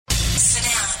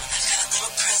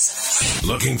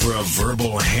Looking for a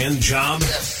verbal hand job?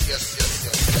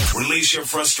 Yes. Release your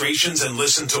frustrations and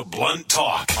listen to Blunt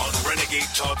Talk on Renegade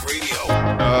Talk Radio.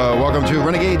 Welcome to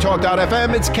Renegade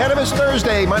Talk.fm. It's Cannabis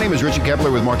Thursday. My name is Richard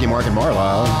Kepler with Marky Mark and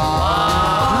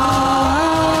Marla.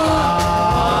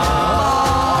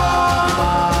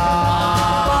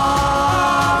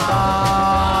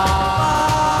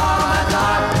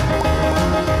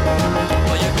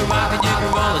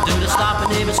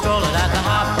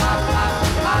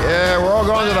 Yeah, we're all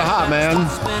going to the hop, man.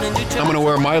 I'm going to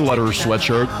wear my letter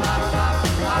sweatshirt.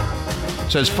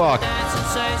 It says fuck.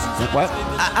 What?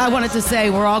 I wanted to say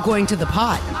we're all going to the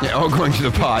pot. Yeah, all going to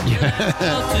the pot. To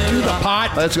the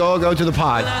pot. Let's all go to the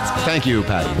pot. Thank you,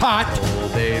 Patty. Pot.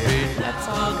 Oh, baby, let's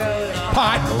all go.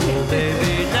 Pot. Oh,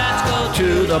 baby, let's go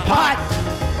To the pot.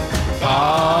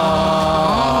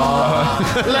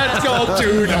 Let's go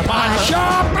to the pot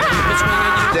shop.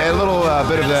 A little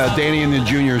bit of the Danny and the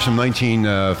Juniors from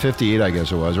 1958, I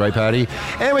guess it was, right, Patty?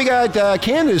 And we got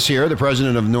Candace here, the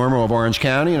president of NORML of Orange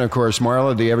County, and of course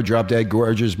Marla, the ever drop dead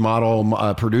gorgeous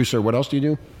model producer. What else do you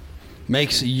do?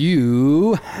 Makes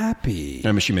you happy.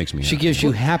 I mean, she makes me happy. She gives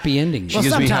you happy endings. Well,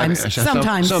 Gives me sometimes. happy-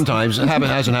 Sometimes. Sometimes. It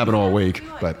hasn't happened all week,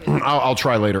 but I'll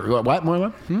try later. What,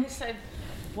 Marla? I said,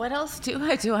 what else do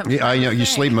I do? Yeah, I know you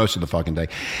sleep most of the fucking day.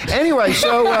 Anyway,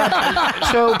 so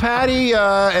Patty,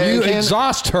 You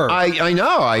exhaust her. I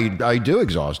know. I do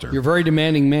exhaust her. You're a very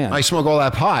demanding man. I smoke all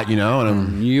that pot, you know,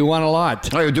 and You want a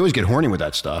lot. all I do is get horny with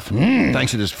that stuff.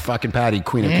 Thanks to this fucking Patty,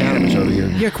 queen of cannabis over here.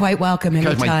 You're quite welcome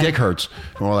Because anytime. my dick hurts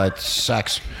from all that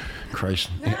sex. Christ,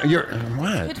 you're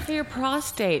what? Good for your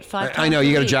prostate. I know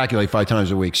you got to ejaculate 5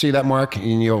 times a week. See that, Mark?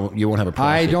 And you won't have a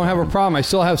problem. I don't have a problem. I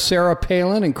still have Sarah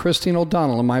Palin and Christine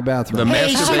O'Donnell in my bathroom. The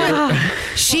Hey,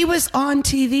 masturbator. she was on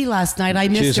TV last night. I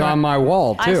missed She's her. on my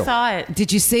wall, too. I saw it.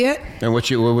 Did you see it? And what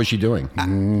was she doing?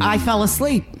 I fell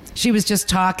asleep. She was just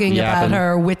talking Yapping. about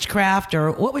her witchcraft,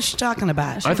 or what was she talking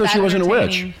about? I thought she wasn't a witch.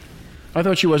 entertaining. I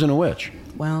thought she wasn't a witch.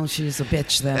 Well, she was a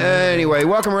bitch then. Anyway,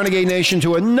 welcome Renegade Nation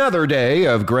to another day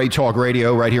of great talk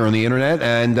radio right here on the internet.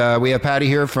 And we have Patty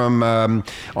here from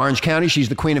Orange County. She's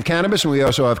the queen of cannabis. And we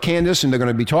also have Candace, and they're going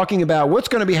to be talking about what's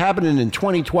going to be happening in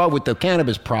 2012 with the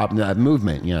cannabis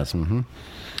movement. Yes.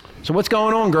 So what's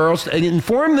going on, girls?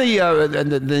 Inform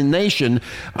the nation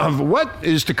of what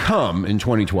is to come in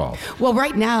 2012. Well,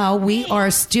 right now, we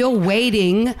are still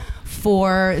waiting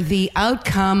for the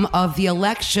outcome of the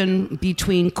election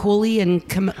between Cooley and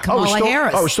Kamala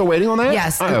Harris. Oh, we're still waiting on that?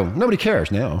 Yes. Oh, nobody cares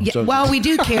now. Yeah, So- well, we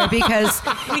do care because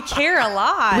We care a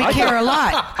lot. we care a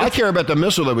lot. I care about the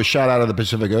missile that was shot out of the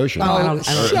Pacific Ocean. Oh, Or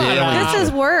shut the up. alien- This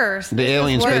is worse. The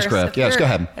alien spacecraft. Yes, go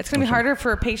ahead. It's going to be harder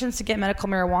for patients to get medical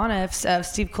marijuana if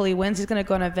Steve Cooley wins. He's going to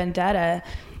go on a vendetta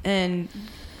and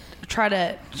try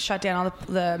to shut down all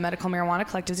the medical marijuana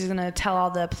collectives. He's going to tell all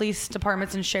the police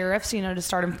departments and sheriffs, to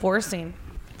start enforcing,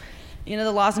 the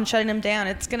laws and shutting him down.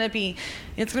 It's going to be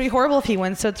horrible if he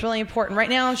wins. So it's really important. Right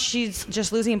now, she's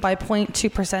just losing by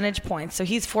 0.2 percentage points. So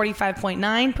he's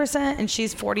 45.9% and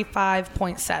she's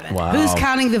 45.7. Wow. Who's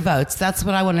counting the votes? That's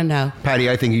what I want to know. Patty,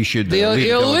 I think you should The lead the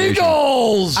delegation.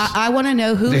 illegals! I want to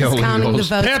know who The is counting the illegals.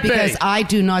 votes Pepe. because I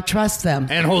do not trust them.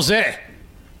 And Jose.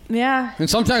 Yeah. And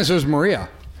sometimes there's Maria.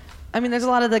 I mean, there's a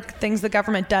lot of the things the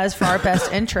government does for our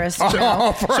best interest. So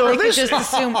they this- could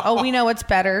just assume, we know what's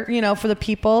better, for the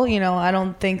people. I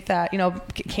don't think that,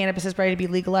 cannabis is ready to be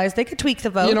legalized. They could tweak the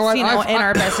votes, You know what? in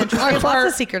our best interest. There's lots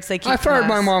of secrets they keep I from fired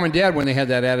my us. mom and dad when they had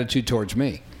that attitude towards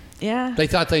me. Yeah. They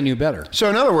thought they knew better. So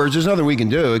in other words, there's nothing we can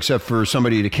do except for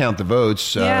somebody to count the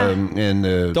votes. Yeah. And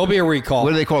There'll be a recall. what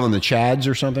do they call them? The Chads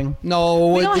or something? No,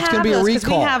 We don't it's have going to be a those 'cause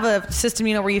recall. we have a system,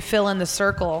 where you fill in the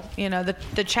circle.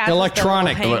 The chat.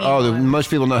 Electronic. Most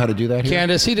people know how to do that here.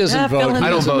 Candace, he doesn't Yeah, vote. fill in He the- I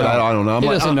don't doesn't vote. know. I don't know. He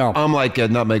doesn't know. I'm like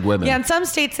nutmeg women. Yeah, in some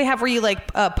states they have where you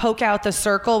poke out the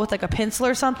circle with a pencil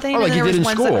or something. Oh, like and you there did was in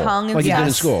ones school. that hung and Like you did in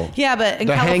yes. school. Yeah, but in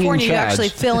The hanging California you Chads. actually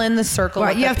fill in the circle. Right,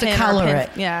 with you a have to pin or color pin. it.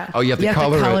 Yeah. Oh, you have to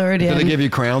color it. in. Do they give you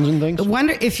crowns and things? I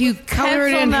wonder if you color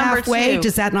it Pencil in number halfway, 2.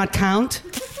 does that not count?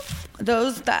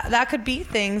 Those that could be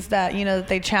things that that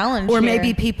they challenge. Or here.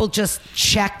 maybe people just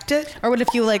checked it? Or what if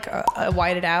you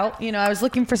white it out? I was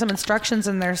looking for some instructions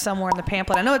in there somewhere in the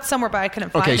pamphlet. I know it's somewhere, but I couldn't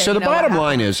find it. Okay, so the what bottom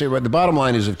happened.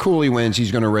 line is if Cooley wins,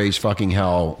 he's going to raise fucking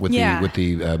hell with Yeah.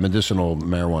 the medicinal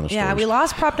marijuana stores. Yeah, we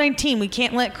lost Prop 19. We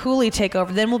can't let Cooley take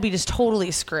over. Then we'll be just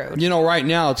totally screwed. Right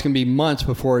now it's going to be months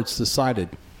before it's decided.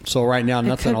 So right now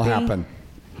nothing could will be. happen.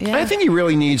 Yeah. I think he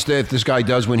really needs to, if this guy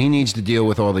does win, he needs to deal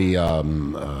with all the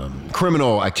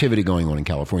criminal activity going on in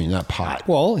California, not pot.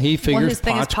 Well, he figures his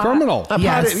thing is pot's pot. criminal.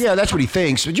 Yes. Yeah, that's what he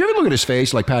thinks. Did you ever look at his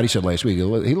face? Like Patty said last week, he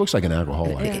looks like an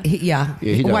alcoholic. Yeah,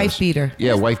 He does. wife beater.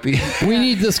 Yeah, wife beater. We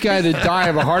need this guy to die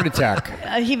of a heart attack.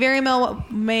 He very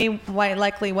may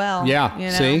likely well. Yeah, you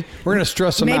know? see? We're going to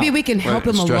stress him out. Maybe we can help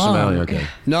him Stress him out, along. okay.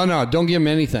 No, don't give him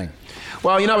anything.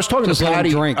 Well, I was talking Just to let him Patty.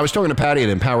 drink. I was talking to Patty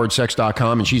at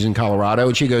empoweredsex.com, and she's in Colorado,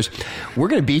 and she goes, "We're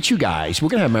going to beat you guys. We're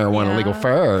going to have marijuana legal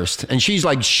first." And she's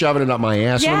like shoving it up my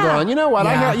ass, and I'm Yeah. going, "You know what?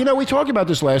 Yeah. We talked about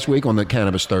this last week on the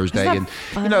Cannabis Thursday, Isn't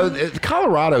and that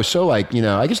Colorado's so like,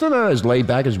 I guess they're not as laid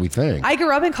back as we think." I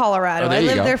grew up in Colorado. Oh, there I you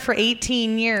lived go. there for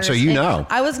 18 years. So you And know.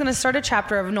 I was going to start a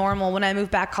chapter of NORML when I moved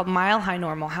back called Mile High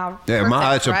NORML. How Yeah, perfect,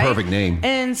 that's a right? perfect name.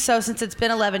 And so since it's been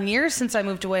 11 years since I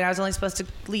moved away, I was only supposed to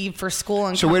leave for school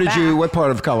and So come where did back. you? What part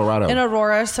of Colorado? In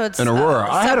Aurora, so it's In Aurora.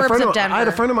 I had a suburbs friend. of Denver. I had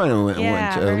a friend of mine who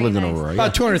Yeah, very lived in nice. Aurora.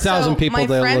 About 200,000 So people my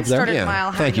that friend live there. started Yeah.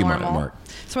 Mile High Thank you, NORML. Mark.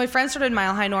 So my friend started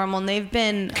Mile High NORML, and they've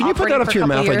been Can you put that operating up for to your a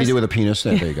couple mouth like you years. do with a penis?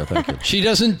 There you go. Thank you. She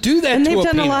doesn't do that And to they've a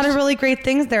done a lot penis. of really great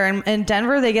things there. In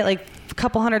Denver, they get like a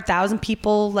couple 100,000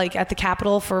 people like at the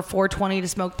Capitol for 420 to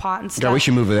smoke pot and stuff. Yeah, we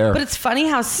should move there. But it's funny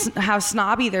how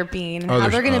snobby they're being and Oh, how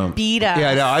they're going to beat us.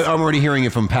 Yeah, no, I'm already hearing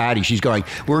it from Patty. She's going,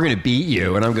 "We're going to beat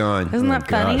you," and I'm going, Isn't "Oh, that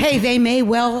God." funny? Hey, they may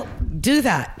well do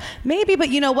that. Maybe, but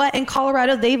you know what? In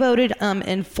Colorado, they voted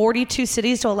in 42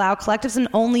 cities to allow collectives, and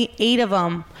only 8 of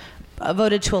them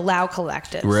voted to allow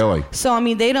collectives. Really? So, I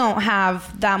mean, they don't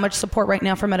have that much support right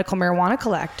now for medical marijuana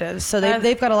collectives. So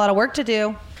they've got a lot of work to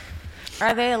do.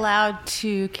 Are they allowed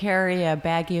to carry a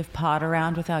baggie of pot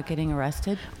around without getting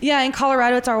arrested? Yeah, in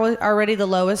Colorado, it's already the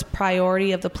lowest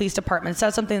priority of the police department. So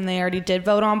that's something they already did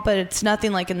vote on, but it's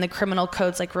nothing like in the criminal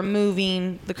codes, like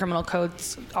removing the criminal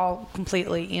codes all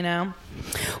completely,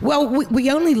 Well, we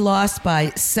only lost by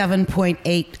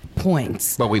 7.8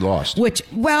 points. But we lost. Which,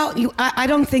 well, I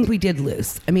don't think we did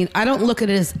lose. I mean, I don't look at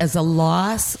it as a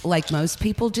loss like most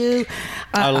people do.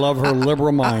 I love her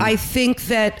liberal mind. I think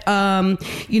that,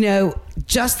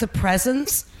 just the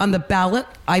presence on the ballot,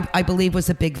 I believe, was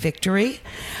a big victory.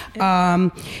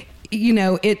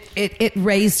 It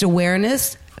raised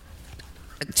awareness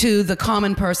to the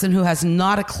common person who has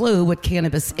not a clue what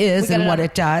cannabis is and what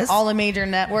it does. All the major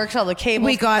networks, all the cable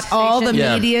We got all the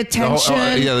stations. media attention.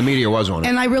 The media was on it.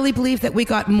 And I really believe that we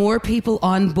got more people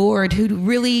on board who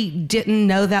really didn't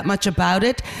know that much about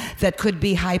it, that could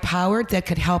be high powered, that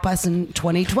could help us in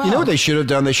 2012. You know what they should have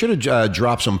done? They should have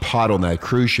dropped some pot on that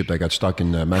cruise ship that got stuck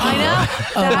in Mexico. I know.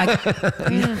 Oh,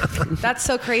 my, That's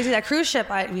so crazy. That cruise ship,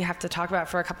 we have to talk about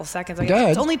for a couple seconds. Like, Go ahead.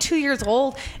 it's only 2 years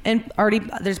old, and already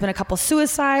there's been a couple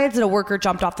suicides, and a worker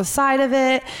jumped off the side of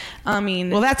it. I mean,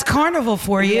 well, that's Carnival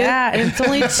for you. yeah, and it's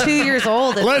only 2 years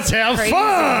old. It's Let's have crazy.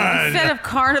 fun. Instead of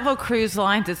Carnival Cruise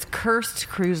Lines, it's Cursed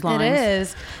Cruise Lines. It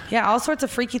is. Yeah, all sorts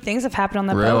of freaky things have happened on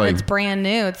the boat. Really? It's brand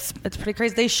new. It's pretty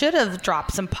crazy. They should have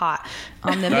dropped some pot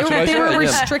on them. That's what I They said, were yeah.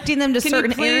 restricting them to Can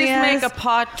certain you please areas. make a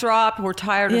pot drop? We're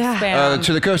tired Yeah. of spam.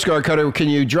 To the Coast Guard cutter, can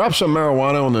you drop some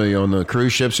marijuana on the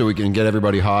cruise ship so we can get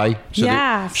everybody high? So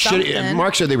Yeah, shitting- something.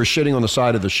 Mark said they were shitting on the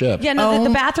side of the ship. Yeah, no, the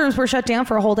bathrooms were shut down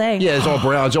for a whole day. Yeah, it's all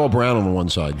brown. It's all brown on one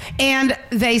side. And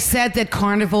they said that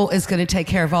Carnival is going to take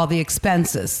care of all the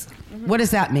expenses. What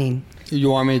does that mean? You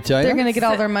want me to tell you? They're going to get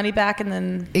all their money back, and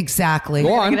then Exactly. Go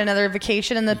they're on. gonna get another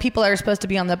vacation. And the people that are supposed to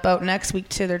be on the boat next week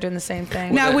too, they're doing the same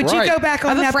thing. Now, would Right. you go back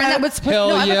I on have a that friend boat? that was supposed, Hell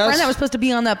no, I have a yes. friend that was supposed to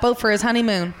be on that boat for his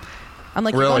honeymoon. I'm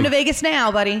like, Really? you're going to Vegas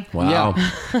now, buddy. Wow.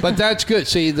 Yeah, but that's good.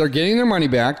 See, they're getting their money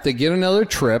back. They get another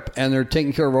trip, and they're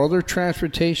taking care of all their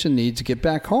transportation needs to get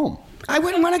back home. I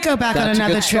wouldn't want to go back on That's a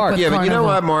another good trip start. with Yeah, but you know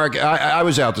Carnival. what, Mark? I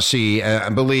was out to sea.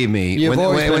 Believe me, You've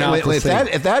always been out to if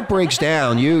sea. that breaks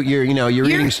down, you're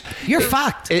eating. You're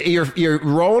fucked. You're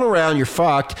rolling around. You're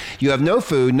fucked. You have no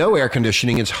food, no air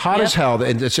conditioning. It's hot as hell.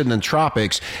 And it's in the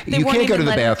tropics. They You won't can't go to even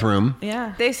the let- bathroom.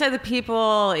 Yeah. They said the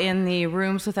people in the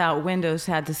rooms without windows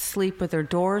had to sleep with their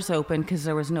doors open because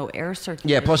there was no air circulation.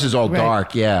 Yeah, plus it's all Right.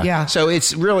 dark. Yeah. Yeah. So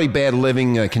it's really bad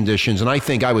living conditions, and I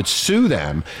think I would sue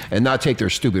them and not take their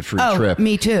stupid free Oh, trip.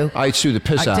 me too. I'd sue the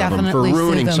piss I'd out of them for definitely sue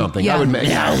ruining them. something. Yeah. I would make.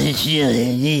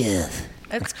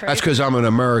 It's crazy. That's because I'm an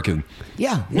American.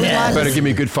 Yeah. Better give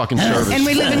me good fucking service. And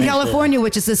we live in California,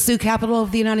 which is the Sioux capital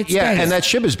of the United Yeah, States. and that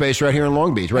ship is based right here in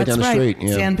Long Beach, right That's down the right. street.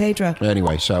 Yeah. San Pedro.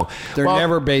 Anyway, so They're well,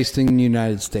 never based in the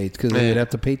United States because Yeah. they'd have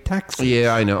to pay taxes.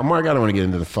 Yeah, I know. Mark, I don't want to get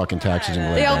into the fucking taxes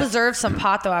and They all that. deserve some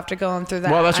pot though after going through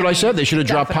that. Well, that's what I mean, said. They should have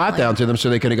dropped pot definitely. down to them so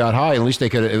they could have got high. At least they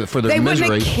could for their They misery.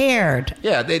 wouldn't have cared.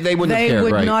 Yeah, they wouldn't They have cared.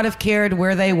 would Right? not have cared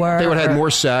where they were. They would have had or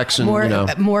more sex and more, you know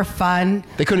more fun.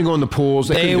 they couldn't go in the pools.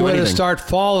 They, They couldn't do would have anything. start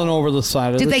falling over the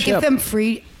side of Did the they ship. give them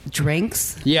free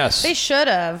drinks? Yes. They should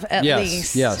have at yes.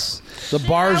 least. Yes. The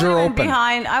bars are open.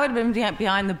 I would have been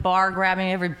behind the bar,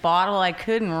 grabbing every bottle I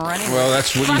could and running. Well,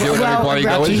 that's what you do at every party you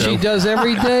go Well, into. She does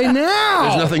every day now.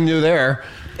 There's nothing new there.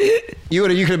 You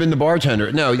could have been the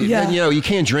bartender. No, Yeah. you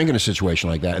can't drink in a situation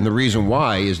like that. And the reason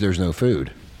why is there's no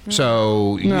food.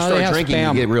 So you No, they start have drinking,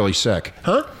 Spam. you get really sick.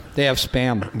 Huh? They have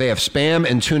Spam. They have Spam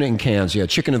and tuna in cans. Yeah,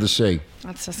 chicken of the sea.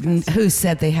 That's disgusting. Who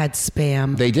said they had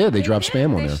Spam? They did. They dropped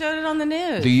Spam on They there. showed it on the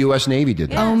news. The U.S. Navy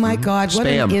did that. Oh my God! What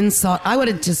Spam. an insult! I would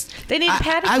have just. They need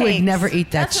patty I would cakes. never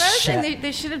eat that That's what I was shit. saying.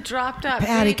 They should have dropped up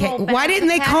Patty big old cake. Why bags didn't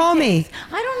of they patty call me? cakes.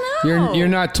 I don't know. You're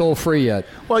not toll free yet.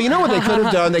 Well, you know what they could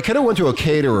have done? They could have went to a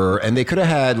caterer and they could have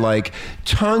had like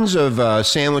tons of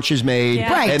sandwiches made.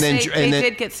 Yeah, Right. And then, they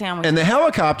did get sandwiches. And the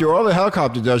helicopter, all the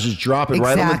helicopter does is drop it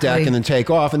right on the deck Exactly. and then take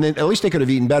off. And then at least they could have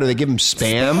eaten better. They give them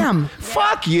Spam. Spam.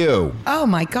 Fuck you. Oh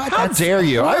my God! How that's dare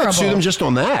you? I would sue horrible. them just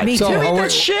on that. Me So too. are we,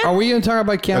 that shit? are we going to talk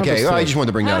about cannabis? Okay, well, I today? just wanted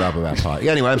to bring that up about pot.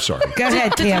 Anyway, I'm sorry. Go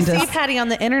ahead, Did you see, Candace. Patty, on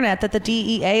the internet that the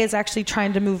DEA is actually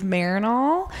trying to move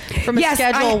Marinol from a Yes,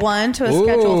 Schedule 1 to a Ooh.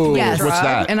 Schedule 3 Yes. drug? What's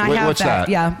that? And I What- have what's that. that?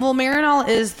 Yeah. Well, Marinol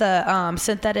is the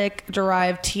synthetic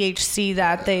derived THC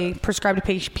that they prescribe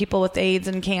to people with AIDS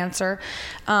and cancer.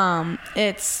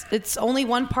 It's only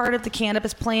one part of the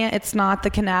cannabis plant. It's not the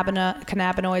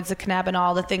cannabinoids, the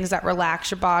cannabinol, the things that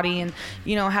relax your body and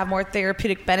have more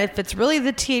therapeutic benefits. Really,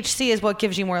 the THC is what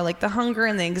gives you more like the hunger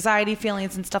and the anxiety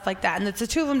feelings and stuff like that. And it's the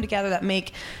two of them together that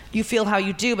make you feel how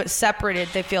you do, but separated,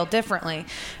 they feel differently.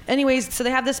 Anyways, so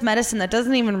they have this medicine that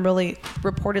doesn't even really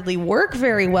reportedly work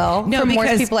very well from most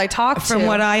because people I talk to. From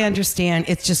what I understand,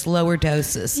 it's just lower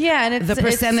doses. Yeah, and it's the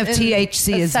percent it's of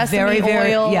THC is sesame very,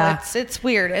 very. oil. Yeah. It's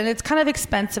weird, and it's kind of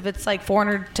expensive. It's like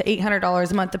 $400 to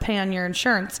 $800 a month, depending on your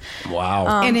insurance.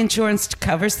 Wow. And insurance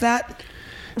covers that.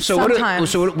 so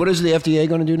sometimes. what is the FDA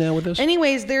going to do now with this?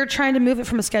 Anyways, they're trying to move it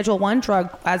from a Schedule 1 drug,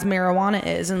 as marijuana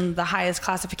is, and the highest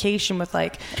classification with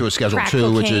like To a Schedule crack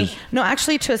 2, which cocaine. is- no,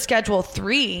 actually to a Schedule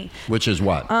 3. Which is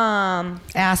what?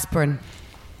 Aspirin.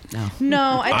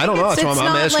 No, I don't know. That's why I'm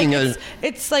not asking Like,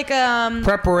 it's like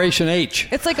Preparation H.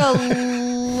 It's like a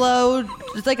low.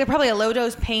 It's like probably a low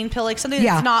dose pain pill, like something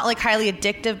Yeah. that's not like highly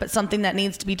addictive, but something that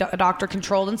needs to be doctor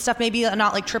controlled and stuff. Maybe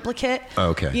not like triplicate.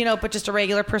 Okay. But just a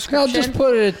regular Hell, prescription. just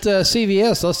put it at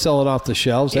CVS. They'll sell it off the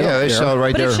shelves. yeah, don't they care. sell it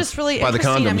right but there it's just really by the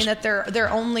interesting. condoms. I mean, that they're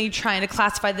only trying to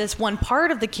classify this one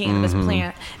part of the cannabis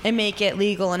plant and make it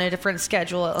legal in a different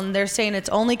schedule. And they're saying it's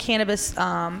only cannabis,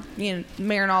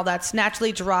 Marinol that's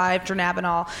naturally derived,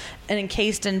 dronabinol, and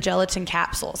encased in gelatin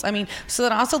capsules. I mean, so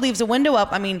that also leaves a window up.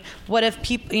 I mean, what if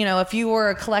people, if you were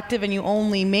a collective and you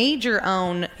only made your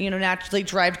own, naturally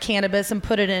derived cannabis and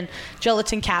put it in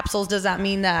gelatin capsules? Does that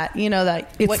mean that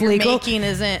that It's what you're legal? making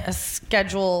isn't a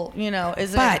schedule?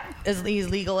 Isn't But as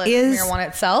legal as is- marijuana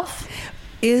itself?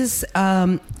 Is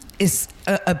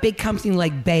a big company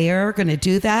like Bayer going to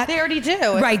do that? They already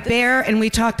do. Right, Bayer, and we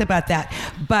talked about that.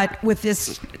 But with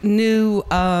this new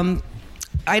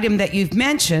item that you've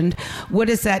mentioned, what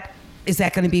is that? Is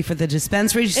that going to be for the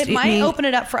dispensaries? It might open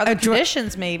it up for other a dr-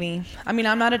 conditions, maybe. I mean,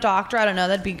 I'm not a doctor. I don't know.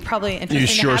 That'd be probably interesting.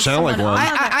 sure to have sound like someone one.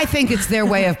 on. I think it's their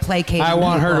way of placating. I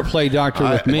want her to people. play doctor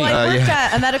with me. Well, I worked yeah.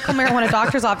 at a medical marijuana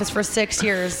doctor's office for 6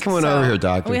 years. Come on over here,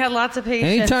 doctor. We had lots of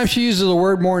patients. Anytime she uses a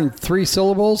word more than 3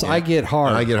 syllables, I get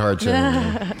hard. I get hard too.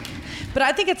 But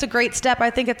I think it's a great step. I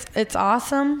think it's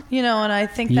awesome, and I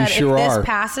think You that sure if this are.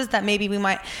 passes, that maybe we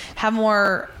might have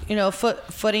more,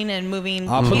 footing and moving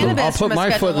I'll put the- cannabis I'll put from a my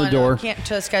Schedule foot in the 1 door.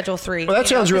 to a Schedule 3. Well, that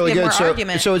sounds really good. So,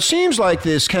 Argument. so it seems like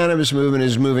this cannabis movement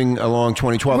is moving along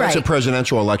 2012. That's a Right.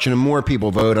 presidential election, and more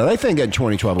people voted. I think in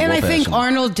 2012 it And will I pass think them.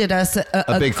 Arnold did us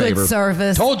a big good favor.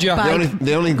 service. Told ya. by-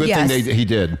 The only good Yes. thing he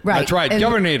did. Right. That's right, And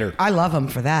Governor. I love him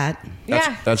for that.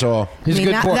 yeah. That's all. He's a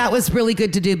good boy. that was really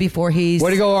good to do before he's.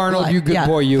 Way to go, Arnold. You good Yeah.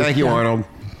 boy, you. Thank you, Arnold.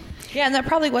 Yeah, and that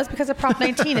probably was because of Prop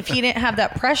 19. If he didn't have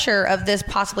that pressure of this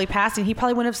possibly passing, he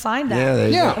probably wouldn't have signed that. Yeah, there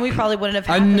you Yeah. And we probably wouldn't have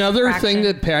had Another this thing fraction.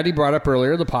 that Patty brought up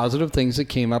earlier, the positive things that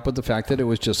came up with the fact that it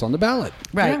was just on the ballot.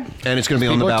 Right. Yeah. And it's going to be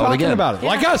on the People are ballot talking again. about it,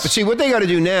 like us. But see, what they got to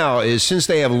do now is, since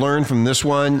they have learned from this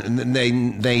one,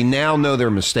 they now know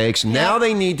their mistakes. Now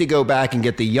they need to go back and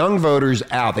get the young voters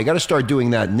out. They got to start doing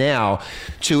that now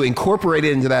to incorporate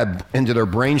it into their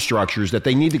brain structures that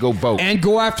they need to go vote. And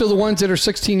go after the ones that are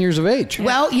 16 years of age.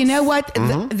 Well, know what?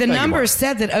 Mm-hmm. The numbers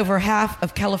said that over half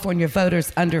of California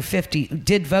voters under 50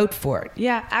 did vote for it.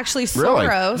 Yeah, actually, Really?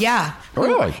 Soros. Yeah.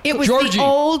 Really? It was Georgie. the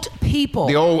old people.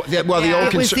 The old, the old.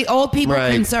 It was the old people,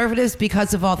 Right. conservatives,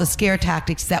 because of all the scare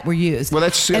tactics that were used. Well,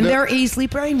 that's- and the- they're easily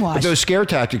brainwashed. But those scare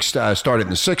tactics started in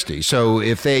the '60s. So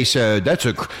if they said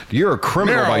you're a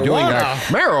criminal by doing that,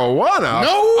 marijuana. No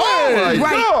Oh way! my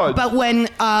Right, God. but when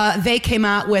they came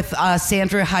out with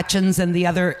Sandra Hutchins and the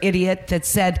other idiot that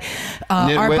said our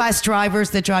Nitwit. bus drivers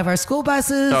that drive our school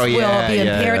buses Oh, yeah, will be yeah,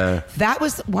 impaired, yeah. that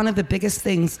was one of the biggest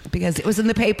things because it was in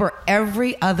the paper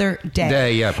every other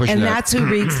day. Yeah, pushing and that. that's who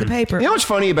reads the paper. You know what's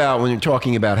funny about when you're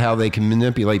talking about how they can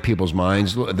manipulate people's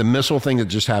minds? The missile thing that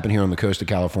just happened here on the coast of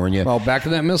California. Well, back to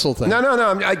that missile thing. No.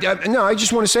 I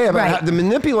just want to say about Right. how the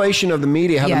manipulation of the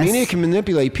media, how Yes. the media can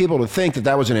manipulate people to think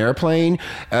that was an airplane.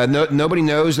 Nobody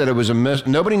knows that it was a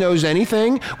nobody knows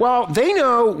anything. Well, they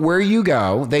know where you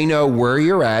go. They know where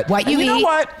you're at. What And you know eat.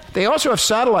 what? They also have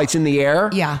satellites in the air.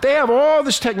 Yeah. They have all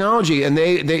this technology, and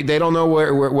they don't know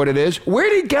what it is. Where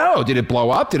did it go? Did it blow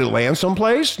up? Did it land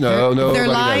someplace? No. They're nobody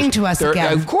lying knows. to us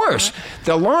again. Of course.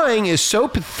 The lying is so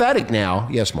pathetic now.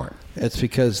 Yes, Mark. It's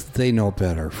because they know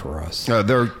better for us.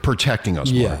 They're protecting us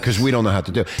more Yes. because we don't know how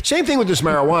to do it. Same thing with this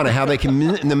marijuana, how they can,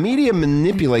 the media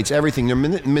manipulates everything. They're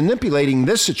manipulating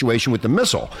this situation with the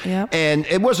missile. Yep. And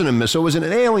it wasn't a missile, it was an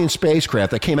alien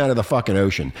spacecraft that came out of the fucking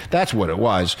ocean. That's what it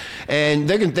was. And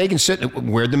they can sit,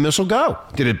 where'd the missile go?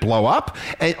 Did it blow up?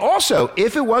 And also,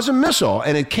 if it was a missile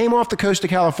and it came off the coast of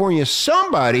California,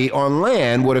 somebody on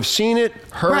land would have seen it,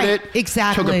 heard Right, it,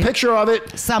 exactly. took a picture of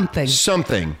it.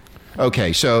 Something.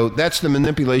 Okay, so that's the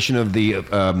manipulation of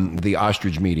the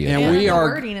ostrich media. And And we the are-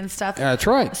 wording and stuff. That's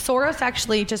right. Soros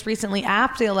actually just recently,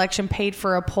 after the election, paid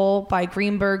for a poll by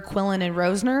Greenberg, Quillen, and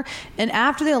Rosner. And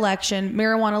after the election,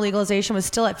 marijuana legalization was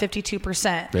still at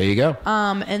 52%. There you go.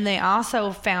 And they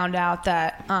also found out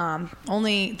that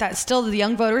still the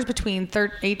young voters between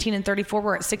 18 and 34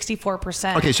 were at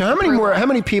 64%. Okay, so how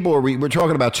many people are we? We're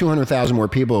talking about 200,000 more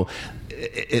people.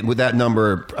 With that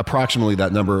number, approximately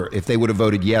that number, if they would have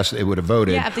voted yes, they would have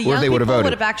voted. Yeah, if the or young they people would have voted.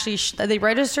 would have actually they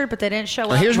registered, but they didn't show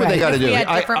Now, up. here's what they got to If do. We had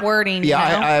different wording.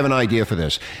 Yeah, you know? I have an idea for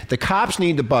this. The cops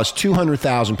need to bust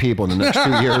 200,000 people in the next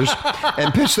 2 years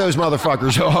and piss those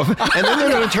motherfuckers off, and then they're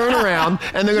going to turn around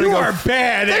and they're going to go, are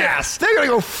badass. They're going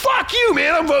to go, fuck you,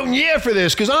 man. I'm voting yeah for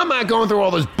this because I'm not going through all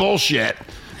this bullshit.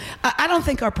 I don't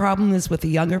think our problem is with the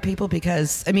younger people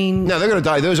because, I mean, No, they're going to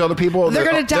die. Those other people, they're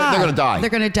going to die. They're going to die. They're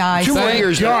going to die. 2 more Thank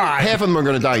years. God. Half of them are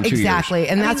going to die in 2 years. Exactly.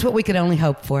 And that's what we could only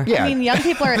hope for. Yeah. I mean, young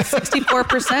people are at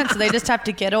 64%, so they just have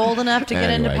to get old enough to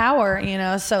get into Anyway.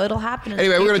 power, so it'll happen.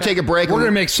 Anyway, we're going to take a break. We're going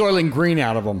to make Soylent Green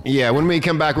out of them. Yeah, when we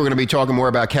come back, we're going to be talking more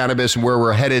about cannabis and where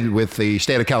we're headed with the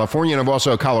state of California and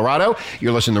also Colorado.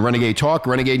 You're listening to Renegade Talk,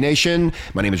 Renegade Nation.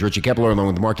 My name is Richie Kepler, along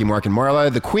with Marky Mark and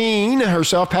Marla, the queen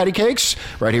herself, Patty Cakes,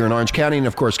 right here in Orange County. And,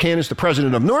 of course, Candace, the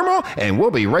president of Normal. And we'll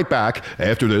be right back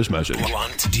after this message.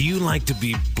 Blunt. Do you like to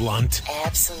be blunt?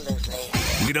 Absolutely.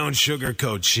 We don't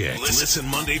sugarcoat shit. Listen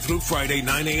Monday through Friday,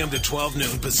 9 a.m. to 12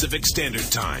 noon Pacific Standard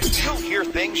Time. You'll hear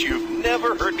things you've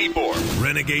never heard before.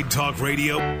 Renegade Talk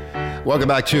Radio. Welcome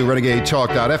back to Renegade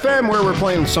Talk.fm, where we're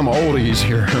playing some oldies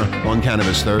here on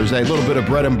Cannabis Thursday. A little bit of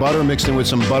bread and butter mixed in with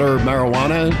some butter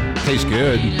marijuana. Tastes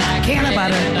good. Can of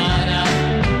butter.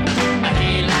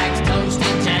 He likes toast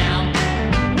in town.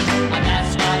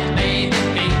 That's what baby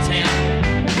feeds him.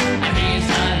 And he's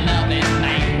a loving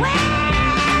man. Well,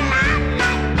 I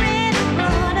like bread and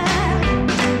butter.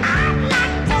 I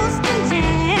like toast and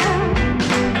jam.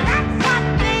 That's what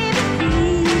baby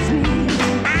feeds me.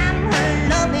 I'm her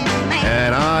loving man.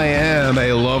 And I am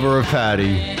a lover of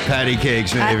patty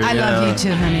cakes, baby. I love you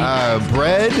too, honey.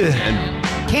 Bread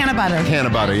and Can of butter. can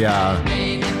of butter, yeah.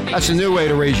 That's a new way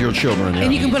to raise your children. Yeah.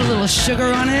 And you can put a little sugar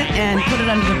on it and put it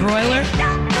under the broiler.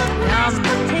 Mashed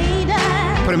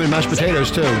potatoes. Put them in mashed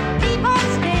potatoes, too. Keep on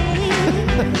staying.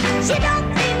 She don't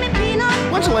feed me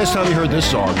peanuts. When's the last time you heard this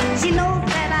song? She knows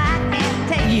that I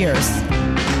can't take. Years.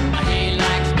 He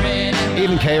likes bread and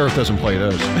Even K-Earth doesn't play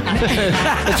this.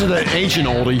 It's an ancient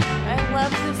oldie. I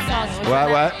love this song. It was What,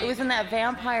 in that- what? It was in that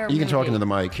vampire movie. You can talk into the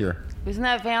mic here. It was in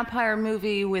that vampire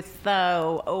movie with,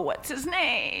 what's his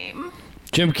name?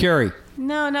 Jim Carrey.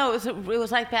 No, it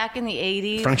was like back in the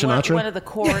 80s. Frank Sinatra? One of the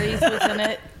Coreys was in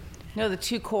it. No, the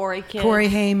two Corey kids. Corey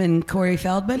Haim and Corey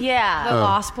Feldman. Yeah. The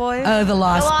Lost Boys. Oh, the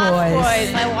Lost, The Lost Boys.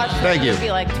 Boys. I watched Thank that you.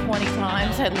 movie like 20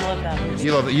 times. I love that movie.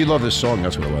 You love this song.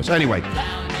 That's what it was. Anyway,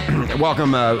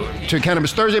 Welcome to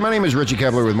Cannabis Thursday. My name is Richie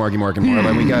Kevler with Marky Mark and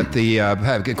Marla. We got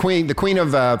the queen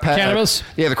of Cannabis.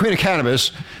 The queen of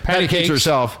cannabis, Patty Cakes Cakes.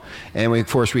 herself, and of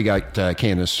course we got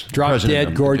Candace, Drop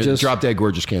dead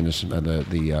gorgeous Candace,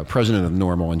 the president of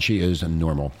Normal, and she is a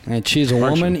Normal. And she's a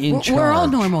woman in charge. We're all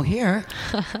normal here.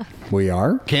 We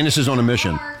are. Candace is on a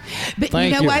mission. But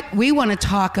Thank you know you. what? We want to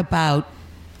talk about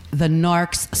the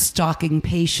narcs stalking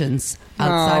patients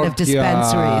outside Oh, of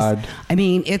dispensaries. God. I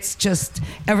mean, it's just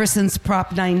ever since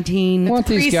Prop 19. Why don't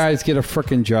these Priest- guys get a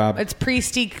frickin' job? It's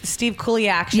pre-Steve Cooley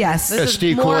action. Yes. This is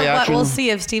Steve more Cooley what action. we'll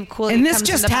see if Steve Cooley And this comes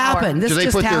just into power. happened. This Do they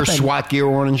just put happened. their SWAT gear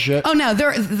on and shit? Oh no,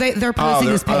 they're posing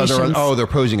as patients. They're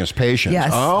posing as patients.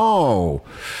 Yes. Oh,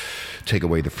 take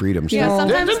away the freedoms. Yeah,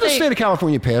 sometimes Didn't the they- state of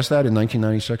California pass that in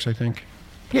 1996? I think.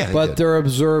 Yeah, they But did. they're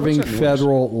observing What's that noise?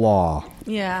 federal law.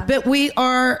 Yeah. But we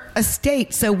are a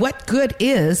state, so what good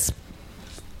is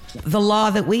the law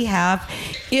that we have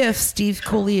if Steve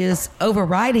Cooley is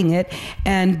overriding it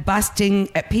and busting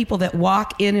at people that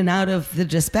walk in and out of the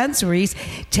dispensaries,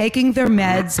 taking their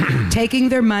meds, taking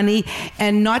their money,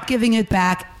 and not giving it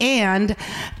back? And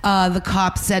the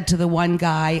cop said to the one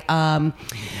guy,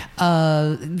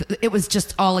 it was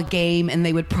just all a game, and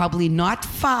they would probably not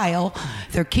file.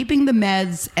 They're keeping the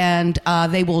meds, and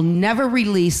they will never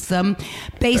release them.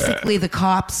 Basically, the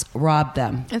cops robbed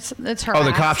them. It's harassment. Oh,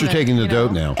 the cops are taking the you know.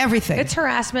 dope now. Everything. It's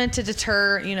harassment to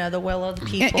deter, the will of the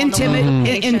people. and the will of the Intimidate,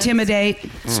 patients. intimidate,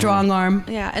 strong arm.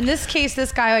 Yeah, in this case,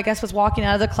 this guy, I guess, was walking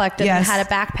out of the collective Yes. and had a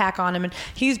backpack on him, and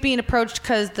he's being approached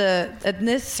because in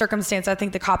this circumstance, I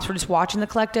think the cops were just watching the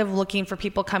collective, looking for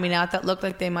people coming out that looked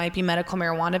like they might be medical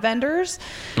marijuana vendors.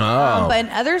 Oh. But in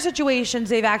other situations,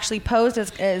 they've actually posed,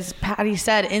 as Patty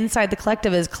said, inside the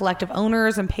collective as collective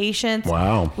owners and patients.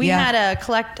 Wow. We Yeah. had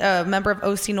a member of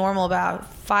OC Normal about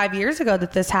 5 years ago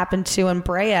that this happened to in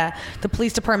Brea. The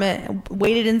police department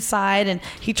waited inside, and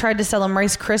he tried to sell them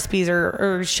Rice Krispies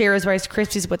or share his Rice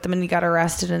Krispies with them, and he got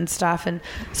arrested and stuff. And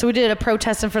so we did a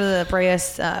protest in front of the Brea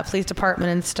police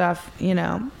department and stuff,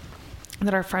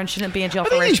 that our friends shouldn't be in jail I for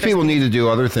think Rice these people Krispies. need to do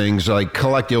other things like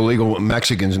collect illegal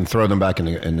Mexicans and throw them back in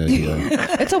the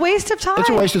It's a waste of time. It's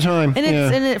a waste of time, and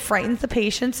yeah. and it frightens the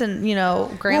patients, and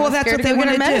grandma's Well, that's scared what to they go get want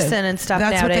her to do. medicine and stuff.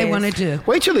 That's nowadays. what they want to do.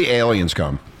 Wait till the aliens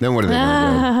come. Then what are they going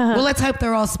to do? Well, let's hope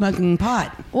they're all smoking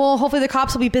pot. Well, hopefully the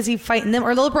cops will be busy fighting them,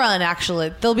 or they'll run.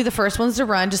 Actually, they'll be the first ones to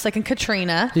run, just like in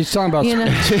Katrina. He's talking about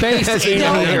space That's aliens.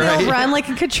 Yeah, They'll right. run like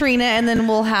in Katrina, and then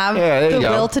we'll have Yeah, there you the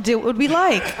go. will to do what it would be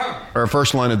like. Our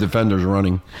first line of defenders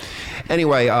running.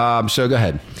 Anyway, so go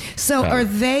ahead. So, Patty. are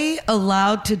they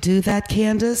allowed to do that,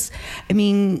 Candace? I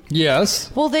mean, Yes.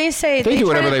 Well, they say They do try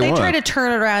whatever to, they want. try to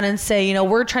turn it around and say,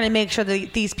 we're trying to make sure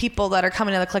that these people that are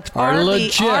coming out of the collective Are are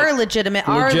legit. legitimate,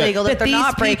 are Legit. legal, that but they're these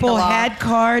not breaking the people law. had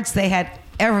cards. They had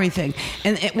everything,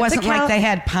 and it wasn't like they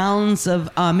had pounds of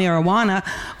marijuana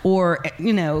or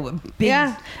big.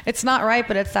 Yeah, it's not right,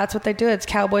 but that's what they do. It's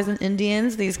cowboys and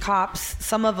Indians. These cops,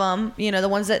 some of them, the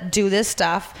ones that do this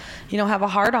stuff, have a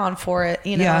hard on for it,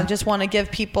 Yeah. and just want to give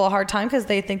people a hard time because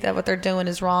they think that what they're doing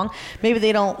is wrong. Maybe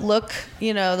they don't look,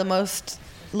 the most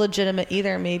legitimate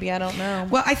either. Maybe, I don't know.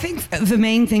 Well, I think the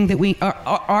main thing that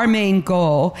our main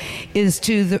goal is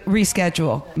to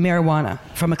reschedule marijuana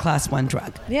from a class 1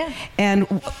 drug. Yeah.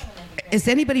 And is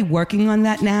anybody working on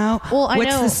that now? Well, I What's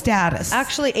know. the status?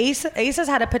 Actually, ACE has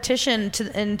had a petition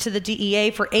into the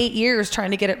DEA for 8 years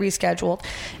trying to get it rescheduled,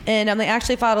 and they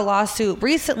actually filed a lawsuit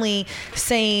recently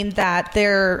saying that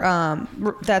their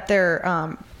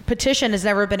petition has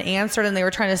never been answered, and they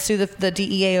were trying to sue the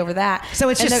DEA over that. So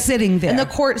it's And just sitting there. And the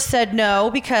court said no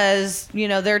because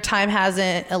their time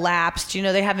hasn't elapsed.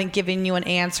 They haven't given you an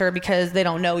answer because they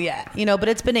don't know yet. But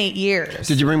it's been 8 years.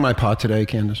 Did you bring my pot today,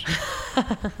 Candace?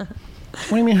 What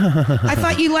do you mean? I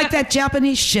thought you liked that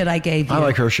Japanese shit I gave you. I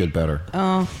like her shit better.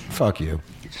 Oh. Fuck you.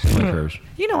 I like hers.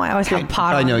 I always have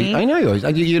pot I know. on me. I know you always.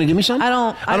 You gonna give me some? I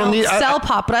don't need. sell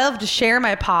pot, but I love to share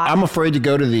my pot. I'm afraid to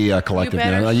go to the collective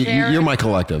better now. share You're it. my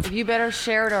collective. You better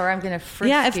share it, or I'm going to frisk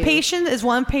Yeah, if you.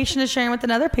 one patient is sharing with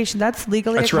another patient, that's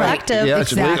legally That's a right. collective. Yeah,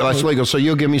 that's legal. That's legal. So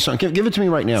you'll give me some. Give it to me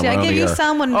right now. See, while I I'm give on you the air.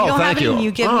 some when you Oh, don't thank have any.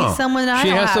 You give me Oh. some when I She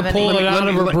don't has to have pull any. it out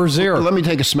of her brassiere. Let me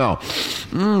take a smell.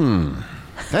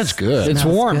 That's good. It's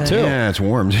Smells warm good. too. Yeah, it's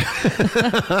warm.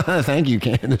 Thank you,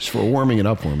 Candace, for warming it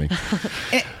up for me.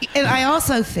 And I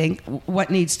also think what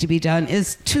needs to be done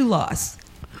is 2 laws.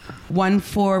 one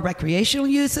for recreational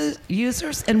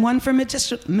users, and one for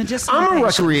medicinal. I'm a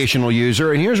patients. recreational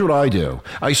user, and here's what I do: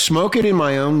 I smoke it in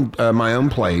my own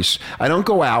place. I don't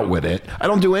go out with it. I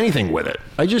don't do anything with it.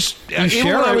 I just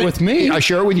share it with me. I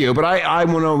share it with you, but I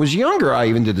when I was younger, I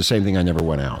even did the same thing. I never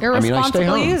went out. You're a I stay responsible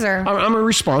home. user. I'm a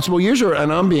responsible user,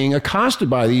 and I'm being accosted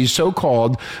by these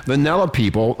so-called vanilla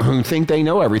people who think they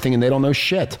know everything and they don't know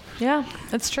shit. Yeah,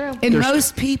 that's true. And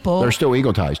most people, They're still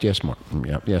egotized. Yes, Mark.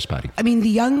 Yeah, yes, Patty. I mean, the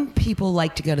young people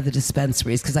like to go to the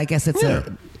dispensaries because I guess it's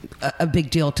a big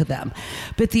deal to them.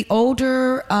 But the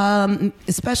older,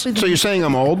 especially the So you're saying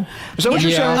I'm old? Is that what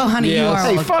you're saying? Oh, honey, you are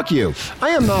Hey, old. fuck you. I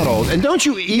am not old. And don't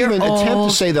you even attempt to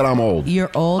old. say that I'm old.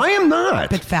 You're old. I am not.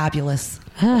 But fabulous.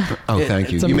 Oh, thank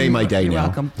you. it's You made my day You're now.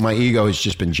 welcome. My ego has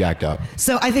just been jacked up.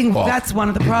 So I think Oh. that's one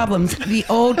of the problems. The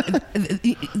old,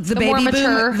 the baby more boom,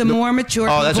 mature. the more mature.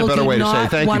 Oh, that's a people better do way to say it.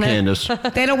 not Thank you, wanna- Candace.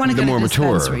 They don't want to The go more to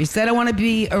mature. dispensaries. They don't want to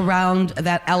be around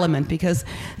that element because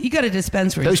you go to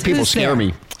dispensaries. Those people who's scare there?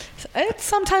 me. It's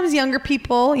sometimes younger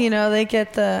people, they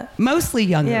get the, Mostly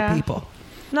younger Yeah. people.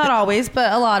 not always,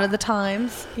 but a lot of the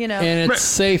times, And it's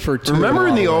safer too. Remember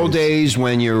in the lot of old ways. days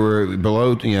when you were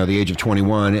below, the age of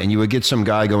 21, and you would get some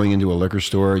guy going into a liquor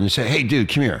store and you say, "Hey, dude,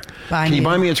 come here. Can you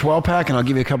buy me a 12-pack and I'll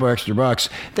give you a couple extra bucks?"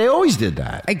 They always did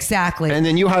that. Exactly. And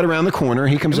then you hide around the corner.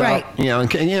 He comes Right. out.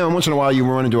 And once in a while you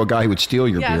run into a guy who would steal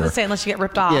your yeah, I was beer. gonna say, unless you get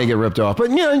ripped off. Yeah, you get ripped off.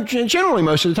 But generally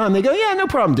most of the time they go, "Yeah, no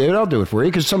problem, dude. I'll do it for you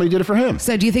because somebody did it for him."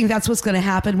 So do you think that's what's going to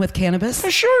happen with cannabis?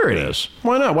 Sure it is.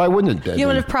 Why not? Why wouldn't it?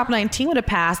 If Prop 19 would have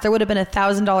passed, there would have been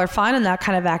 $1,000 fine on that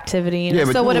kind of activity. And Yeah, it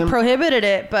but still would have then- prohibited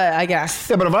it, but I guess.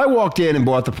 Yeah, but if I walked in and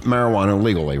bought the marijuana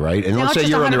legally, right? And Yeah, let's it's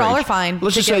say just you're $100 underage. fine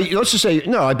Let's to just say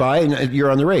no, I buy it and you're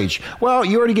underage. Well,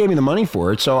 you already gave me the money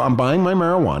for it, so I'm buying my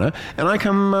marijuana and I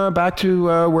come back to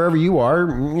wherever you are,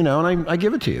 and I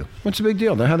give it to you. What's the big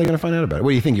deal? How are they going to find out about it?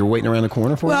 What do you think? You're waiting around the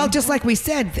corner for Well, it? just like we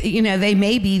said, they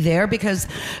may be there because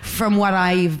from what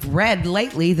I've read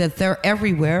lately that they're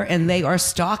everywhere and they are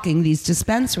stalking these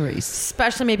dispensaries.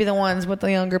 Especially maybe the ones with the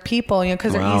younger people,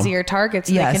 because they're Wow. easier targets.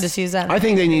 And Yes. They can just use that. I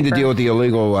think they need to deal with the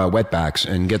illegal wetbacks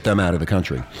and get them out of the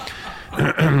country.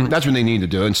 That's what they need to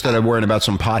do instead of worrying about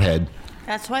some pothead.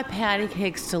 That's why Patty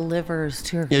Cakes delivers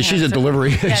to her. Yeah, she's a cancer-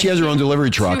 delivery- she has her own delivery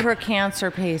truck. To her cancer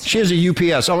patients. She has a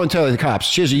UPS. I want to tell you the cops.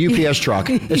 She has a UPS truck.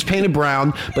 It's painted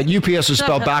brown, but UPS is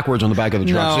spelled backwards on the back of the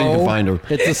truck, so you can find her.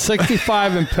 It's a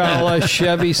 65 Impala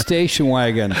Chevy station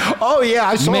wagon. Oh yeah,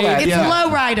 I saw that. It's yeah.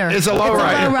 lowrider. It's a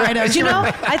lowrider.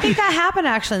 Lowrider. I think that happened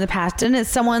actually in the past. Didn't it?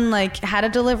 Someone had a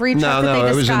delivery truck No, that they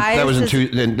it was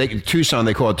in, disguised. Tucson.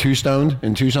 They call it two-stoned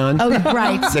in Tucson. Oh,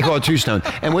 right. They call it two-stone.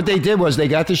 And what they did was they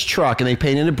got this truck and they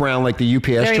painted it brown like the UPS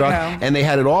There you truck, go. and they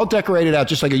had it all decorated out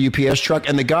just like a UPS truck.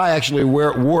 And the guy actually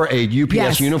wore a UPS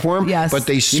Yes, uniform. yes. But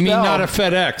they You spelled mean not a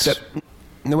FedEx?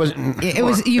 It wasn't. It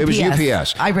was It was UPS.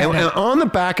 UPS. I read and, it. and on the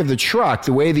back of the truck,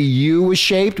 the way the U was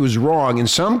shaped was wrong, and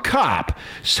some cop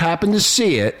happened to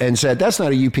see it and said, "That's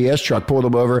not a UPS truck." Pulled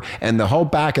him over, and the whole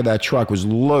back of that truck was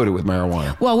loaded with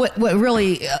marijuana. Well, what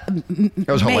really That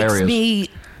was makes hilarious.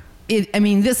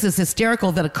 me, this is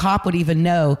hysterical that a cop would even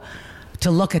know to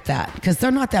look at that because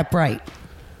they're not that bright.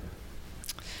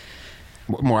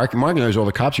 Mark knows all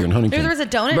the cops here in Huntington. There was a You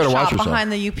donut better watch shop yourself.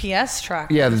 behind the UPS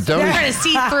truck. Yeah, the They're donut. trying to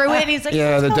see through it. And he's like,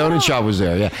 Yeah, the "What's going donut on?" shop was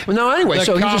there. Yeah. Well, no, anyway, The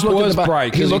so he cop just looked was at the back. bright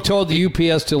He because he looked told the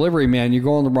UPS delivery man, "You're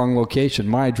going to the wrong location.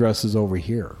 My address is over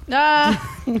here."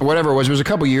 whatever it was. It was a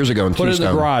couple years ago in Put it in the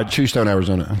Tombstone, garage. Tombstone,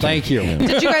 Arizona. Thank you. Yeah.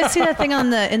 Did you guys see that thing in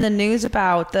the news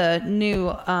about the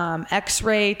new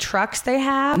X-ray trucks they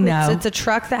have? No. It's a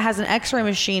truck that has an X-ray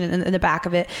machine in the back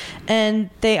of it, and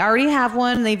they already have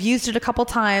one. They've used it a couple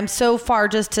times so far,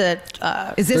 just to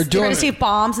Is this They're try doing to see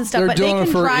bombs and stuff. they're But they doing it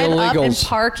can for drive up and illegals.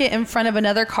 park it in front of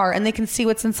another car, and they can see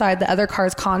what's inside the other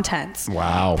car's contents.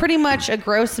 Wow. Pretty much a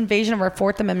gross invasion of our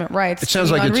Fourth Amendment rights. It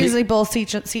sounds like the T- unreasonable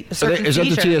search and Is that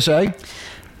the seizure. TSA?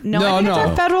 No, I think it's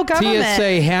our federal government.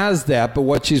 TSA has that, but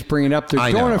what she's bringing up, they're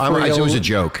I doing know. it for It was a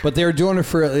joke. But they're doing it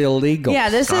for illegal. Yeah,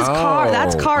 this is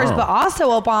that's cars, oh. but also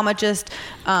Obama just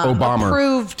Obama.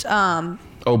 approved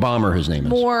Obama, his name is.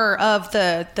 more of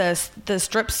the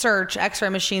strip search X-ray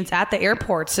machines at the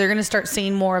airports. So you're going to start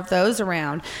seeing more of those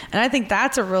around, and I think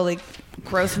that's a really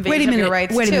gross invasion Wait a of minute. your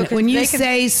rights Wait a too. minute. 'cause When you they can-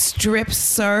 say strip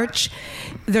search,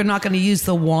 they're not going to use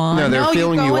the wand. No, they're no,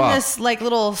 feeling you you go in up. this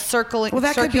little circular. Well,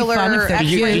 that could be circular fun if they're X-ray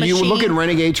cute. Did you machine. look at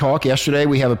Renegade Talk yesterday?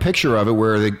 We have a picture of it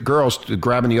where the girl's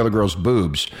grabbing the other girl's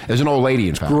boobs. There's an old lady,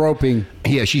 in fact. Groping.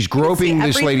 Yeah, she's groping see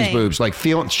this lady's everything. boobs. Like,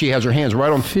 she has her hands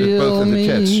right on Feel both of the me.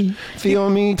 tits. Feel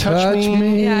me, touch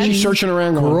me. Yeah, She's searching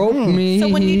around going, Grope me. So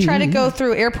when you try to go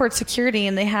through airport security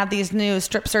and they have these new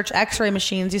strip search X-ray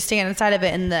machines, you stand inside of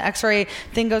it and the X-ray spray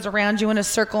thing goes around you in a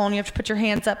circle, and you have to put your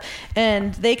hands up,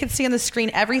 and they can see on the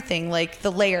screen everything, like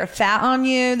the layer of fat on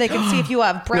you. They can see if you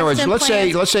have breast No,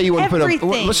 implants. let's say you want to put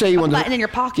everything. let's say you want a to button in your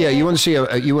pocket. Yeah, you want to see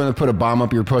you want to put a bomb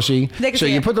up your pussy. They can So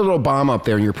see you it. put the little bomb up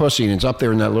there in your pussy, and it's up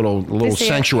there in that little see it.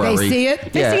 sanctuary. They see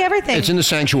it? They see everything. It's in the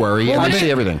sanctuary, and they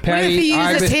see everything. What if you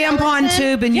use a tampon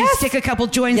tube and you Yes. stick a couple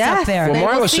joints Yes. up there? Well, They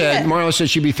will Marla see said it. Marla said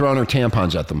she'd be throwing her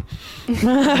tampons at them.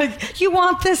 You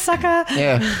want this, sucker?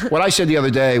 Yeah. What I said the other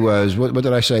day was, what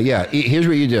did I say? Yeah. Here's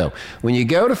what you do. When you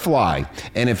go to fly,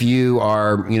 and if you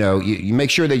are, you make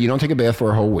sure that you don't take a bath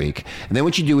for a whole week. And then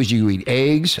what you do is you eat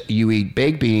eggs, you eat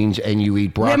baked beans, and you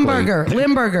eat broccoli.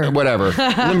 Limburger. Whatever.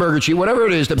 Limburger cheese, whatever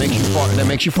it is that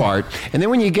makes you fart. And then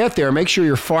when you get there, make sure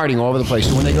you're farting all over the place.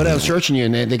 So when they go down searching you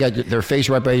and they got their face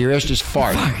right by your ass, just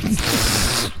fart.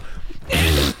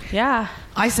 Yeah.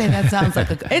 I say that sounds like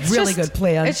a really good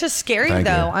plan. It's just scary, Thank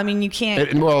though. you. I mean, you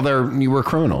can't. You were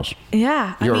criminals.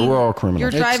 Yeah. We're all criminals. You're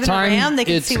It's driving time- around. They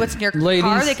can it's- see what's in your car.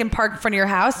 ladies- They can park in front of your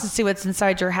house and see what's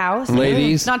inside your house.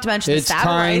 Ladies, Not to mention the it's time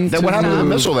satellites. Then what happened to the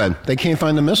missile then? They can't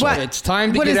find the missile. What? It's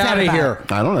time to What get is that out of about? here.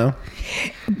 I don't know.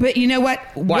 But you know what?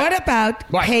 What about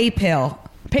What? PayPal?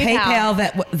 PayPal.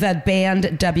 that banned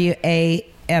WAMM.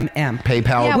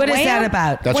 PayPal. Yeah, What is that Wham!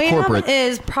 about? That's Wham! corporate.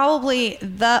 Is probably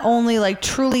the only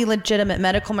truly legitimate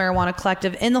medical marijuana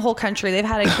collective in the whole country. They've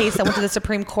had a case that went to the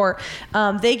Supreme Court.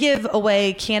 They give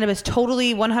away cannabis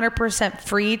totally 100%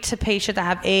 free to patients that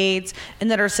have AIDS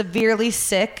and that are severely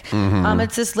sick.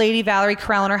 It's this lady, Valerie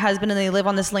Corral, and her husband, and they live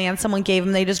on this land someone gave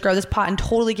them. They just grow this pot and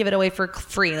totally give it away for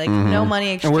free, no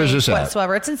money exchange where's this at?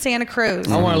 whatsoever. It's in Santa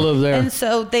Cruz. I want to live there. And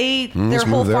so their let's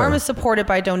whole move there. farm is supported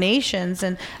by donations,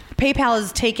 and PayPal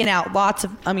has taken out lots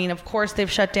of. I mean, of course, they've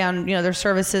shut down their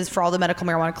services for all the medical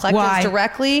marijuana collectives Why?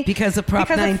 directly Because of Prop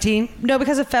 19? No,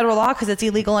 because of federal law. Because it's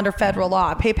illegal under federal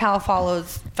law. PayPal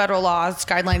follows federal laws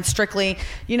guidelines strictly.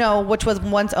 Which was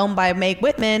once owned by Meg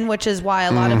Whitman, which is why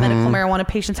a lot of medical marijuana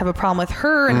patients have a problem with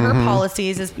her and her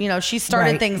policies. Is she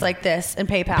started Right. things like this in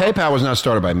PayPal. PayPal was not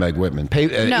started by Meg Whitman. No,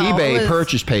 eBay it was-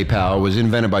 purchased PayPal. It was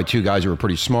invented by two guys who were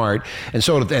pretty smart, and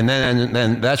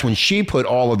then that's when she put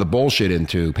all of the bullshit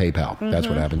into PayPal. That's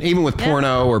what happened. Even with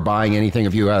porno or buying anything,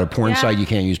 if you had a porn Yeah. site, you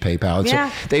can't use PayPal.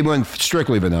 They went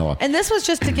strictly vanilla. And this was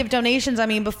just to give donations. I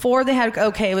mean, before they had,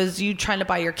 it was you trying to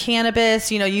buy your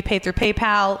cannabis, you pay through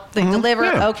PayPal, they deliver.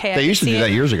 Yeah. Okay. I They can used to see do that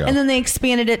it. years ago. And then they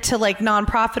expanded it to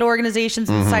nonprofit organizations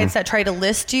and sites that try to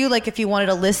list you. Like if you wanted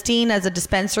a listing as a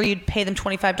dispensary, you'd pay them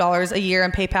 $25 a year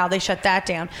in PayPal. They shut that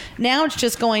down. Now it's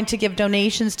just going to give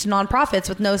donations to nonprofits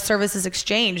with no services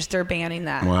exchanged. They're banning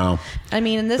that. Wow. I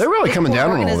mean, and this They're really big coming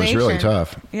down on all this. organization- Really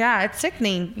tough. Yeah, it's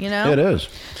sickening. It is.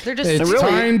 They're just It's really-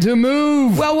 time to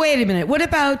move. Well, wait a minute. What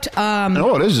about? And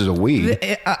all it is a weed.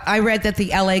 I read that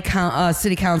the LA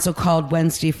City Council called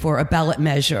Wednesday for a ballot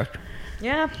measure.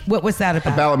 yeah. What was that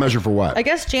about? Ballot measure for what? I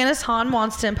guess Janice Hahn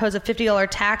wants to impose a $50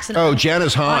 tax. Oh,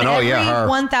 Janice Hahn. On Oh, yeah, her.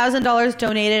 $1,000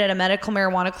 donated at a medical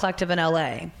marijuana collective in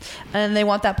LA. And they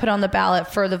want that put on the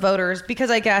ballot for the voters because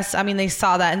I guess, they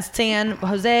saw that in San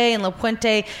Jose and La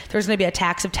Puente, there's going to be a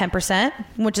tax of 10%,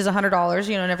 which is $100,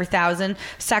 in every 1,000.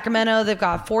 Sacramento, they've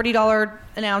got $40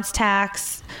 an ounce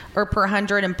tax or per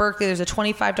 100. In Berkeley, there's a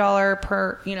 $25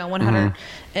 per, 100.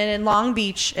 And in Long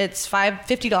Beach, it's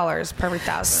 $50 per every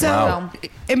 1,000. So,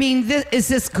 is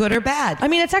this good or bad?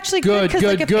 It's actually Good, good because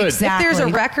good. if there's a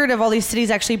Exactly. record of all these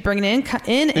cities actually bringing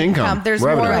in income, there's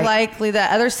revenue. more Right. likely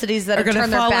that other cities that Are have gonna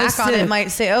turned their follow back on it suit.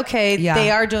 might say, okay, Yeah.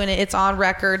 they are doing it. It's on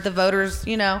record. The voters,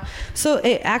 So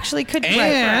it actually could be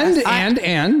right And for us.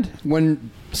 and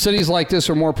when cities like this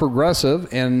are more progressive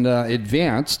and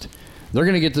advanced, they're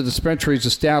going to get the dispensaries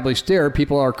established there.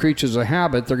 People are creatures of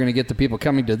habit. They're going to get the people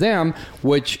coming to them,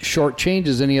 which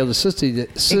shortchanges any other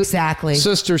Exactly.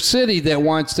 sister city that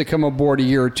wants to come aboard a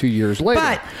year or 2 years later.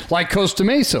 But- like Costa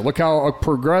Mesa. Look how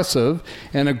progressive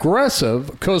and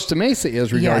aggressive Costa Mesa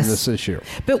is regarding Yes. this issue.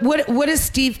 But what is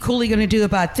Steve Cooley going to do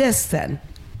about this then?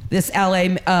 This LA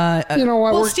You know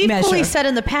what? Well, we're- Steve measure. Cooley said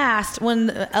in the past when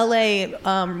LA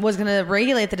was going to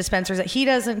regulate the dispensaries that he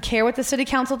doesn't care what the city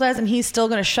council does and he's still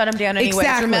going to shut them down anyway.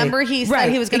 Exactly. Remember, he said Right.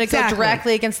 he was going to Exactly. go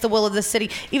directly against the will of the city.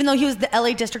 Even though he was the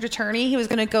LA district attorney, he was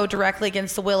going to go directly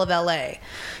against the will of LA.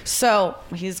 So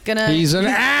he's going to... He's an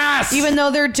ass! Even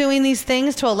though they're doing these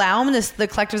things to allow him, the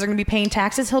collectives are going to be paying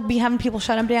taxes, he'll be having people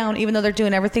shut him down even though they're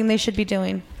doing everything they should be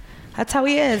doing. That's how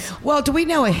he is. Well, do we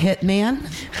know a hitman?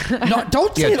 No,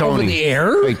 don't say it over the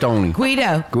air. Hey, Tony.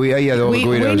 Guido. Yeah, all the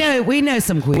Guidos. We know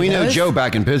some Guidos. We know Joe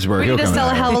back in Pittsburgh. We He'll need to come sell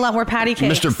a out. hell of a lot more patty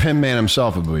cakes. Mr. Pinman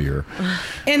himself will be here.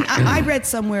 And I read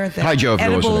somewhere that Hi, Joe, if you're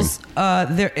edibles,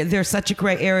 they're such a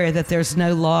gray area that there's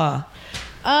no law.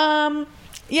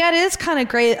 Yeah, it is kind of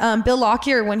great. Bill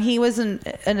Lockyer, when he was an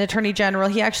attorney general,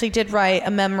 he actually did write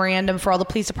a memorandum for all the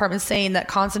police departments saying that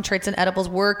concentrates and edibles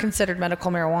were considered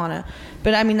medical marijuana.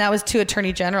 But I mean, that was 2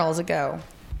 attorney generals ago,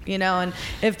 and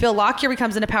if Bill Lockyer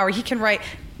becomes into power, he can write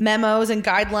memos and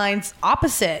guidelines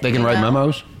opposite. They can write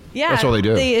memos? Yeah, that's all they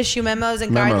do. They issue memos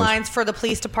and guidelines for the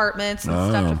police departments and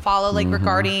stuff to follow, like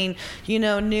regarding,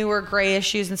 newer gray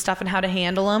issues and stuff and how to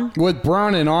handle them. With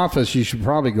Brown in office, you should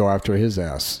probably go after his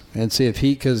ass and see if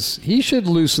because he should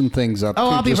loosen things up. Oh,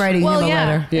 too. I'll be writing him a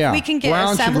letter. Yeah, If we can get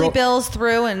Brown should assembly roll- bills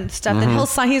through and stuff, then he'll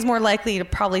sign. He's more likely to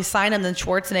probably sign them than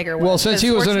Schwarzenegger would. Well, since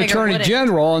he was an Schwarzenegger attorney wouldn't.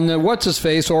 general, and then what's his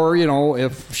face, or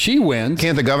if she wins,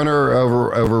 Can't the governor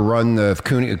overrun the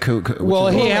Cooney? well,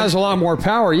 he has a lot more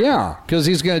power, yeah, because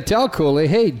he's going to tell Cooley,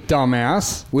 "Hey,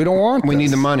 dumbass, we don't want. We this."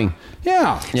 need the money.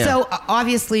 Yeah. So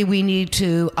obviously we need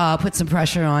to put some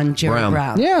pressure on Jerry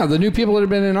Brown. Yeah, the new people that have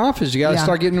been in office, you got to Yeah.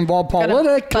 start getting involved Gotta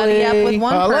politically. buddy up with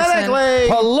one person.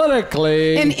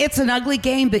 Politically. And it's an ugly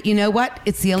game, but you know what?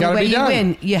 It's the only Gotta way be you done.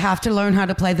 win. You have to learn how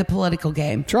to play the political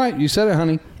game. That's right. You said it,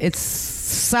 honey. It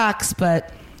sucks,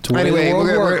 but It's the way Anyway, the world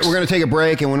we're works. going to take a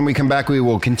break, and when we come back, we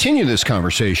will continue this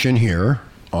conversation here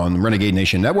on the Renegade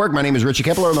Nation Network. My name is Richie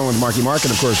Kepler, along with Marky Mark,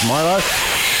 and of course, Marla.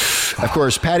 Of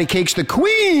course, Patty Cake's the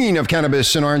queen of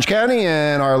cannabis in Orange County,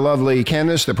 and our lovely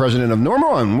Candace, the president of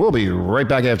Normal, and we'll be right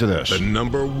back after this. The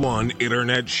 #1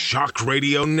 Internet Shock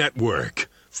Radio Network.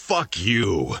 Fuck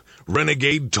you.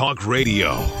 Renegade Talk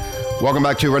Radio. Welcome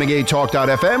back to Renegade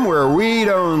Talk.fm, where we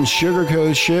don't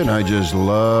sugarcoat shit. I just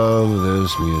love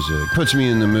this music. Puts me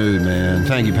in the mood, man.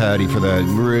 Thank you, Patty, for that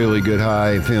really good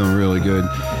high. Feeling really good.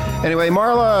 Anyway,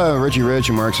 Marla, Richie Rich,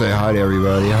 and Mark say hi to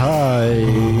everybody.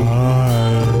 Hi.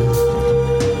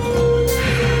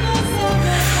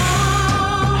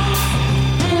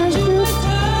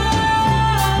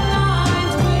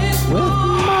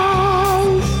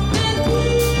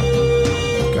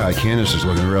 God, Candace is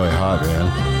looking really hot, man.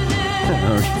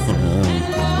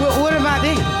 what about me?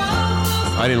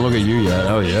 I didn't look at you yet.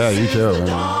 Oh, yeah, you too.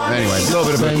 Anyway, a little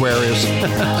bit of Aquarius.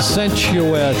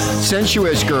 Sensuous.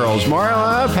 Sensuous girls.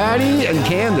 Marla, Patty, and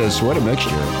Candace. What a mixture.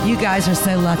 You guys are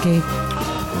so lucky.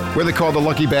 We're called the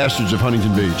lucky bastards of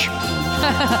Huntington Beach.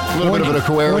 A little bit of an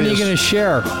Aquarius. When are you going to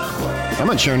share? I'm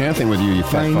not sharing anything with you, you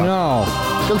fat I fuck. know.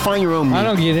 Go find your own meat. I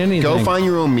don't get anything. Go find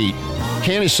your own meat.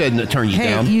 Candace said that turned you Hey,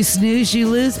 down. you snooze, you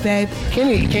lose, babe.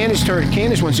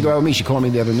 Candace wants to go out with me. She called me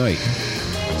the other night.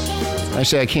 I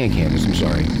say I can't, Candace. I'm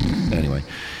sorry. Anyway.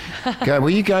 God, will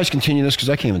you guys continue this? Because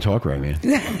I can't even talk right, man.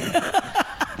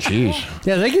 Jeez.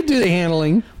 Yeah, they could do the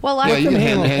handling. Well, Yeah, I you can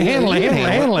handle it.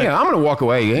 Yeah, I'm going to walk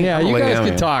away. Yeah, I'm you gonna lay guys down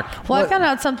can here. talk. Well, I found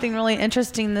out something really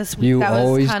interesting this week. You that was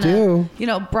always kinda,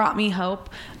 do. Brought me hope.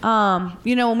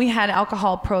 When we had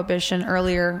alcohol prohibition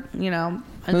earlier, in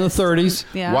In the 30s.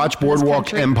 Yeah, Watch in this Boardwalk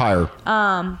country. Empire.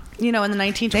 In the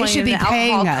 1920s, They should be the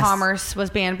paying alcohol us. commerce was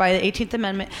banned by the 18th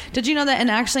Amendment. Did you know that in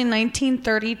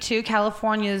 1932,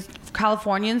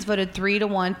 Californians voted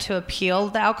 3-1 to appeal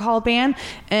the alcohol ban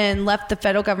and left the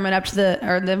federal government the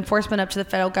enforcement up to the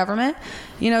federal government?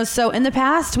 So in the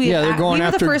past, they're going we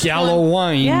were the after first Gallo one-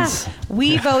 wines. Yeah,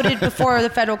 we voted before the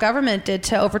federal government did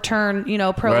to overturn,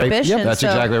 prohibition. Yep, that's So,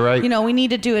 exactly right. we need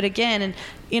to do it again. And,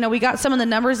 we got some of the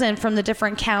numbers in from the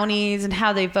different counties and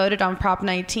how they voted on Prop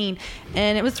 19.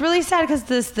 And it was really sad because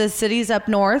the cities up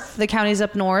north, the counties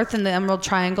up north in the Emerald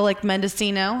Triangle, like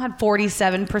Mendocino, had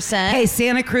 47%. Hey,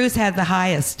 Santa Cruz had the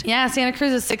highest. Yeah, Santa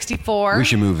Cruz is 64. We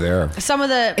should move there. Some of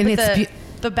the And it's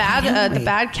the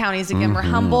bad counties again were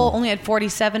Humboldt only had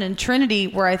 47, and Trinity,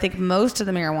 where I think most of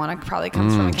the marijuana probably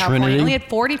comes from in California, Trinity? only had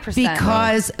 40%.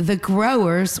 Because the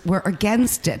growers were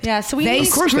against it. Yeah, so we They need,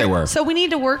 Of course they were. So we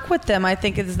need to work with them. I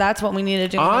think that's what we need to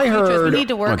do. In I the future, is heard- we need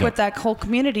to work okay. with that whole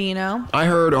community. I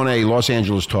heard on a Los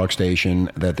Angeles talk station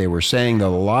that they were saying that a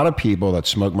lot of people that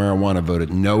smoke marijuana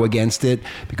voted no against it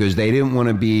because they didn't want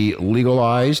to be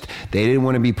legalized. They didn't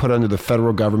want to be put under the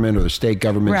federal government or the state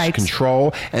government's Right.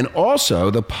 control. And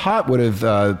also, the pot would have,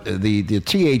 the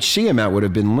THC amount would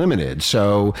have been limited.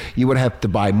 So you would have to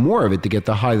buy more of it to get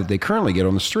the high that they currently get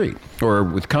on the street or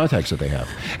with contacts that they have.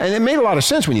 And it made a lot of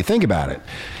sense when you think about it.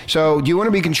 So do you want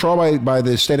to be controlled by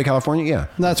the state of California? Yeah.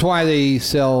 That's why they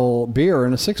sell beer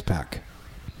in a 6-pack.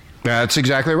 That's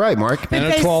exactly right, Mark. But And a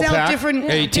they 12-pack, sell different-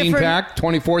 18-pack,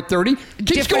 24, 30.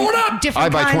 Keeps going up. I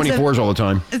buy 24s all the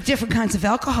time. Different kinds of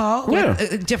alcohol, Yeah.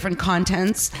 with, different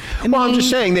contents. Well, I'm just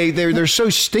saying they're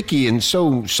so sticky and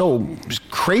so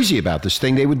crazy about this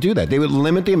thing. They would do that. They would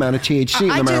limit the amount of THC in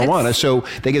I the do. marijuana so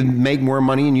they could make more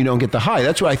money and you don't get the high.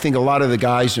 That's why I think a lot of the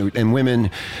guys and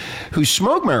women who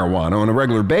smoke marijuana on a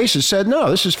regular basis said, "No,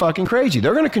 this is fucking crazy.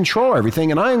 They're going to control everything,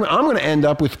 and I'm going to end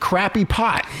up with crappy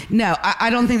pot." No, I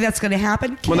don't think that's that's going to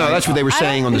happen? Well, no, that's what they were I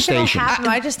saying don't on the think it'll station. happen.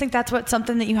 I just think that's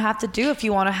something that you have to do if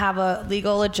you want to have a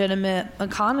legal, legitimate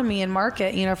economy and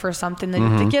market, for something. That you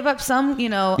have to give up some, You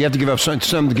have to give up some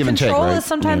give and take, control right? is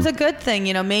sometimes Yeah. a good thing.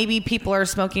 Maybe people are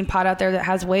smoking pot out there that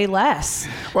has way less.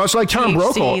 Well, it's like Tom THC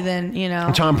Brokaw.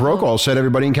 than, Tom Brokaw said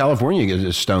everybody in California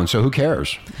is stoned, so who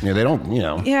cares? They don't,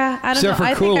 Yeah, I don't Except know. for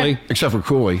I Cooley. think Except for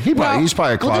Cooley. He's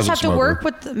probably a closet we'll just have smoker. to work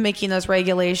with making those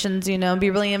regulations, and be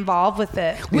really involved with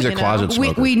it. He's a you know? closet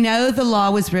smoker. We know the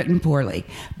law was written poorly,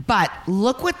 but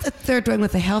look what they're doing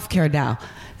with the healthcare now.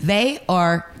 They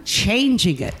are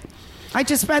changing it. I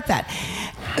just read that.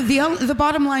 The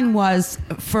bottom line was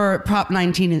for Prop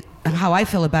 19, how I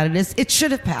feel about it is it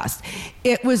should have passed.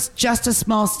 It was just a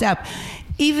small step.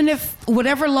 Even if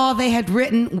whatever law they had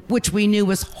written, which we knew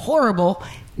was horrible,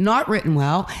 not written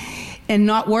well, and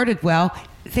not worded well,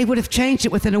 they would have changed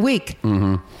it within a week.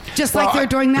 Mm-hmm. Just like they're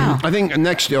doing now. I think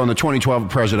next on the 2012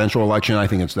 presidential election, I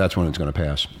think that's when it's going to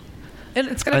pass.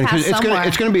 It's going to pass somewhere.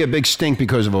 It's going to be a big stink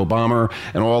because of Obama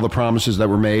and all the promises that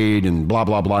were made and blah,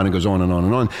 blah, blah, and it goes on and on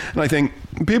and on. And I think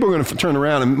people are going to turn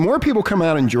around and more people come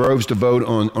out in droves to vote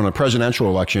on a presidential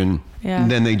election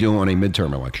than they do on a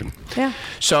midterm election. Yeah.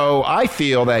 So I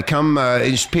feel that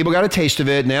people got a taste of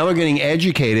it. Now they're getting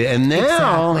educated. And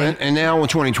now, and now when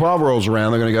 2012 rolls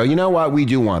around, they're going to go, you know what? We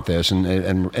do want this. And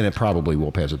it probably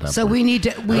will pass at that So point. we need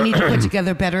to put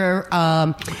together better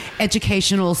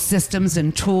educational systems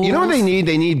and tools. You know what they need?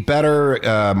 They need better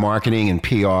marketing and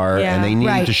PR, and they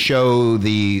need to show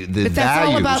the But values. that's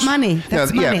all about money.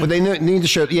 That's money. Yeah, but they need to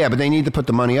show. Yeah, but they need to put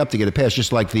the money up to get it passed.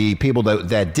 Just like the people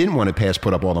that didn't want it passed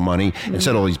put up all the money and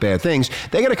said all these bad things.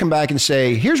 They got to come back and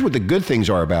say, here's what the good things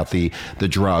are about the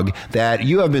drug. That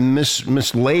you have been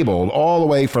mislabeled all the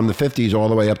way from the 50s all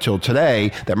the way up till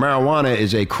today. That marijuana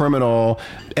is a criminal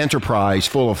enterprise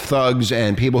full of thugs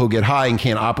and people who get high and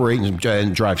can't operate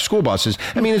and drive school buses.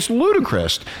 I mean, it's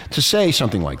ludicrous to say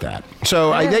something like that.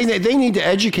 So they need to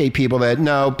educate people that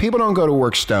no, people don't go to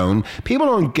work stoned. People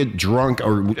don't get drunk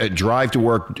or drive to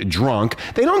work drunk.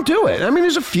 They don't do it. I mean,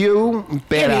 there's a few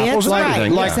bad apples and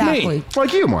everything. Like me.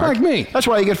 Like you, Mark. Like me. That's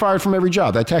why you get fired from every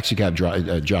job. That taxi cab job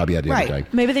you had the other day.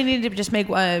 Maybe they need to just make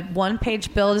a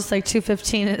one-page bill, just like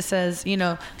 215. It says,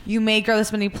 you may grow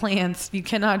this many plants. You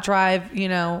cannot drive,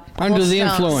 under the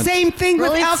influence. Same thing with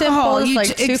Really alcohol. simple, You like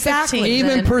 215. exactly.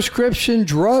 Even prescription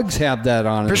drugs have that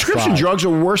on it. Prescription drugs are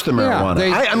worse than marijuana.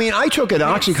 they- I took an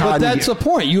Oxycontin. But that's the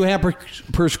point. You have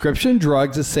prescription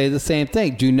drugs that say the same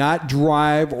thing. Do not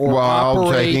drive or while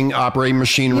operate. operating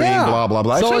machinery, Yeah. blah, blah,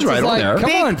 blah. It So says it's right on like, there.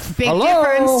 come on. Big Hello?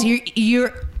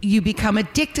 difference. You become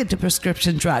addicted to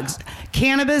prescription drugs.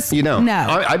 Cannabis, You know,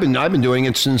 no. I've been doing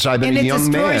it since I've been And a it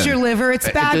young man. destroys your liver. It's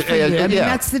bad for you. I mean,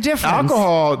 that's the difference.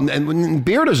 Alcohol and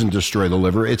beer doesn't destroy the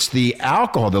liver. It's the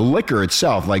alcohol, the liquor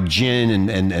itself, like gin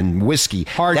and whiskey.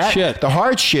 Hard shit. The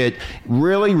hard shit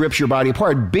really rips your body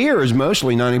apart. Beer is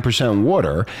mostly 90%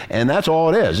 water, and that's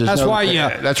all it is. That's why you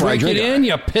that's why I drink it in,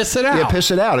 you piss it out. Yeah, piss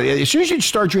it out. As soon as you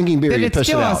start drinking beer, But you it piss it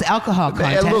still out. has alcohol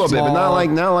content. A little bit, but not like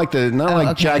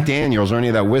okay. Jack Daniels or any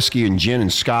of that whiskey and gin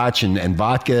and scotch and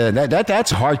vodka.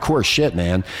 That's hardcore shit,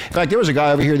 man. In fact, there was a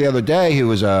guy over here the other day who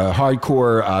was a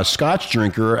hardcore scotch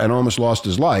drinker and almost lost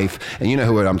his life. And you know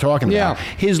who I'm talking Yeah. about.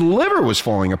 His liver was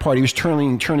falling apart. He was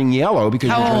turning yellow because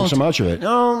How he drank old? so much of it.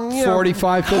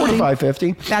 45, 50? 45,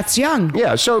 50. That's young.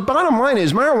 Yeah, so bottom line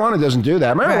is marijuana doesn't do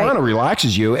that. Marijuana Right.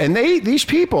 relaxes you. And these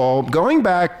people, going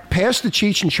back past the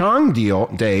Cheech and Chong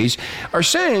days, are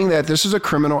saying that this is a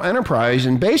criminal enterprise.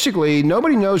 And basically,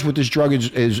 nobody knows what this drug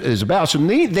is about. So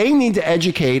they need to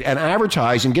educate and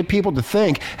advertise and get people to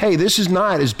think, hey, this is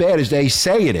not as bad as they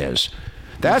say it is.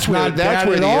 That's where not bad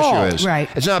the at all. issue is. Right.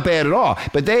 It's not bad at all.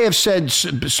 But they have said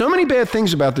so many bad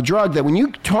things about the drug that when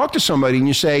you talk to somebody and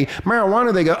you say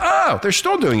marijuana, they go, oh, they're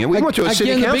still doing it. We went to a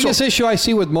city Again, the council. biggest issue I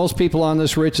see with most people on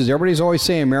this, Rich, is everybody's always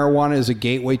saying marijuana is a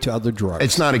gateway to other drugs.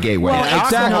 It's not a gateway. Well,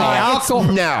 exactly. Alcohol.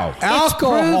 Alcohol. No.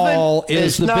 Alcohol proven. is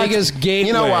It's the not- biggest gateway.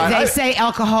 You know what? They say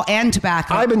alcohol and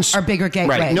tobacco are bigger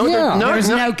gateways. Right. Yeah. There's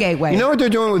no gateway. You know what they're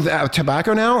doing with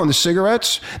tobacco now on the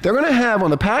cigarettes? They're going to have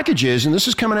on the packages, and this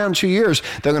is coming out in 2 years,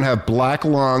 they're going to have black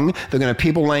lung. They're going to have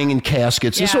people laying in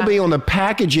caskets. This Yeah. will be on the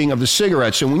packaging of the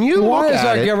cigarettes. So when you Why look does at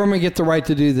our it, government get the right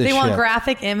to do this They shit? want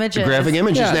graphic images. graphic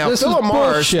images. Yeah, Now, this is Philip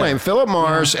bullshit.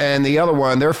 Morris and the other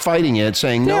one, they're fighting it,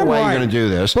 saying, no Damn way right. you're going to do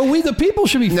this. But we, the people,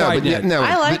 should be No, fighting it. no.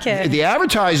 I like it. The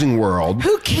advertising world.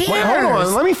 Who cares? Wait, hold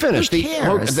on. Let me finish. Who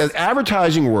cares? The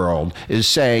advertising world is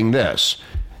saying this.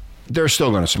 They're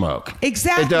still going to smoke.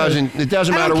 Exactly. It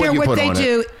doesn't I matter don't care what you what put they on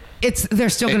do. it. they're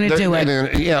still going to do it.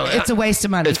 It's a waste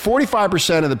of money. It's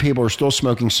 45% of the people are still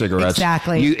smoking cigarettes.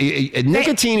 Exactly.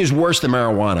 Nicotine is worse than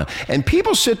marijuana. And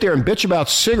people sit there and bitch about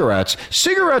cigarettes.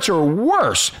 Cigarettes are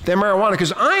worse than marijuana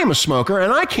because I am a smoker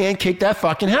and I can't kick that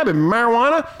fucking habit.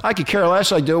 Marijuana, I could care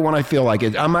less. I do it when I feel like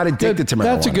it. I'm not addicted to marijuana.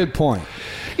 That's a good point.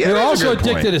 Yeah, You're that's a also good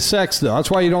point. addicted to sex, though. That's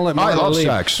why you don't let Marla I love leave.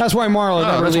 sex. That's why Marla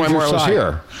never That's leaves why your Marla's side.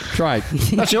 here. That's right.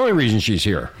 That's the only reason she's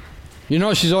here. You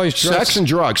know, she's always dressed. Sex and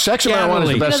drugs. Sex and marijuana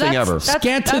is the best thing ever. That's a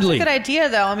Scantily. good idea,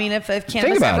 though. I mean, if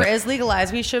cannabis about ever it. is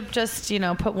legalized, we should just,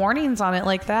 put warnings on it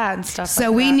like that and stuff So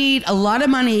like we that. need a lot of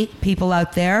money, people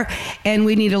out there, and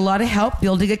we need a lot of help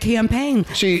building a campaign.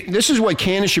 See, this is what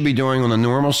Candace should be doing on the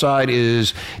normal side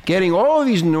is getting all of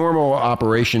these normal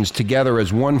operations together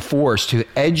as one force to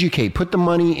educate, put the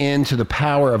money into the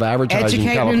power of advertising Educate in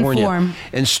and California inform.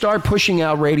 and start pushing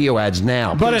out radio ads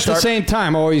now. But at the Start- same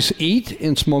time, always eat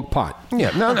and smoke pot.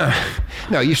 Yeah,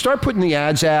 no. You start putting the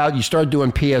ads out. You start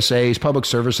doing PSAs, public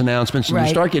service announcements, and Right. you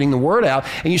start getting the word out,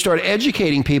 and you start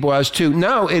educating people as to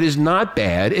no, it is not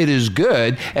bad, it is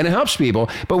good, and it helps people.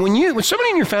 But when somebody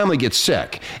in your family gets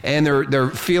sick and they're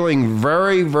feeling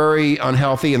very, very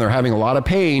unhealthy and they're having a lot of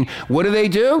pain, what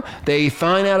do? They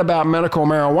find out about medical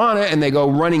marijuana and they go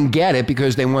run and get it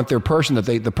because they want the person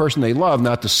they love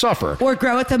not to suffer. Or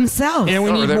grow it themselves. And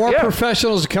we need they're- more yeah.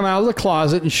 professionals to come out of the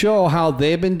closet and show how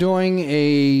they've been doing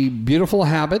a beautiful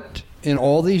habit in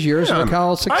all these years. Yeah. Look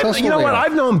how successful You know they what? are.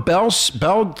 I've known Bell.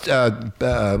 What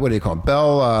do they call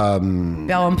them?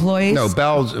 Bell employees. No,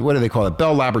 Bell's. What do they call it?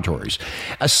 Bell Laboratories.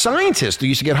 A scientist who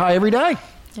used to get high every day.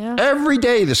 Yeah. Every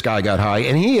day this guy got high,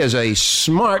 and he is a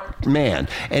smart man.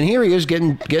 And here he is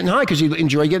getting high because he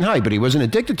enjoyed getting high, but he wasn't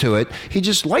addicted to it. He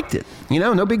just liked it.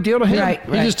 No big deal to him. Right.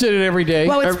 He just did it every day.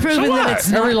 Well, it's So proven what? that it's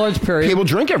not. every lunch period. People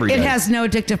drink every day. It has no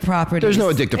addictive properties. There's no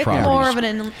addictive It's properties. more of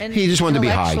an He just wanted to be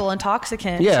high. intellectual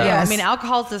intoxicant. Yeah. Yes. I mean,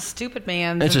 alcohol's a stupid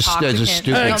man's It's a intoxicant.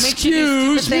 stupid- It makes you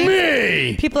do Excuse stupid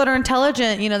things. me. People that are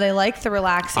intelligent, they like the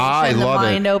relaxation, I the love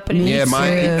mind it. opening, Yeah,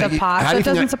 the pot. how So do you it think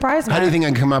doesn't surprise me. How do you think I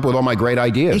can come up with all my great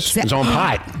ideas? Exact- It's on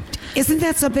pot. Isn't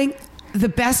that something? The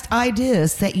best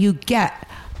ideas that you get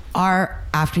are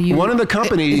after you One of the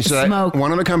companies smoke.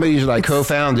 One of the companies that I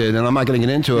co-founded, and I'm not going to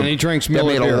get into it. And he drinks that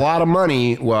Miller made beer. a lot of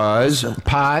money was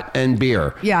pot and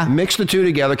beer. Yeah. Mixed the two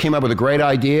together, came up with a great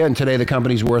idea, and today the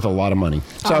company's worth a lot lot.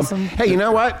 So, Awesome. hey, you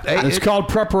know what? Hey, It's called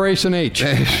Preparation H.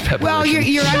 Well,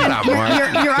 you're Shut up,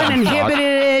 Mark. you're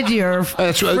uninhibited. You're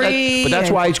That's free. but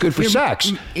that's why it's good for you're-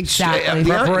 sex. Exactly.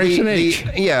 Preparation H.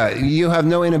 Yeah, you have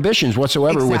no inhibitions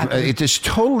whatsoever. Exactly. With it just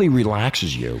totally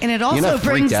relaxes you, And it You're also not freaked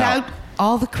brings out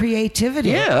all the creativity.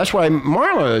 Yeah, that's why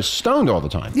Marla is stoned all the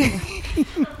time.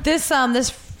 This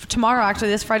tomorrow, actually,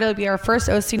 this Friday will be our first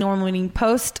OC normal meeting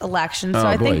post-election. So Oh,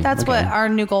 I boy. think that's what Okay. our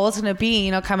new goal is going to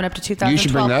be. Coming up to 2012. You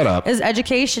should bring that up. Is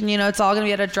education. It's all going to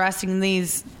be at addressing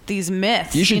these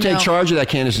myths. You should take charge of that,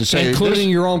 Candace, and say Including this-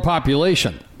 your own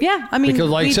population. Yeah, I mean, Because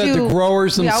like I we said, the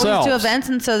growers we always do themselves. events,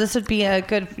 and so this would be a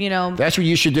good, That's what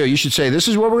you should do. You should say, this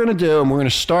is what we're going to do, and we're going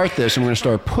to start this, and we're going to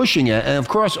start pushing it. And, of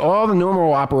course, all the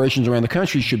normal operations around the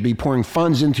country should be pouring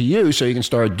funds into you so you can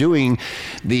start doing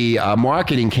the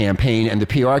marketing campaign and the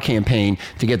PR campaign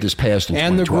to get this passed in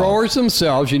And the 2012. growers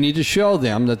themselves, you need to show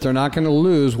them that they're not going to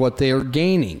lose what they are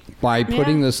gaining by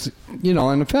putting this, in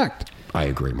effect. I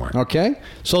agree, Mark. Okay?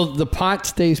 So the pot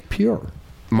stays pure.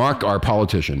 Mark, our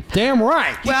politician. Damn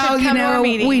right. Well, should come to our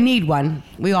meeting. we need one.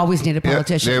 We always need a Yeah,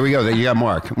 politician. there we go. You got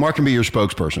Mark. Mark can be your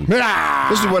spokesperson.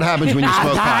 This is what happens when you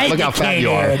smoke pot. Look how fat you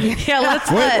are. Yeah,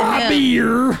 let's let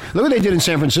Beer. Look what they did in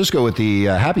San Francisco with the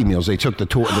Happy Meals. They took the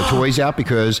toys out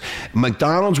because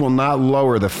McDonald's will not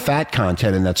lower the fat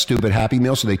content in that stupid Happy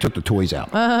Meal, so they took the toys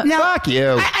out. Now, Fuck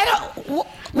you. I don't.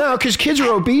 No, because kids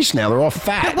are obese now. They're all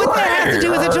fat. What that have to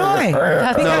do with the toy?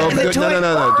 No, The no, toy-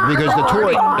 no. Because the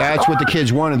toy, that's what the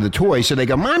kids wanted, the toy. So they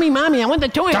go, Mommy, I want the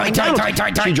toy.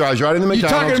 She drives right in the You're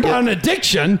McDonald's. talking about an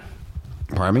addiction.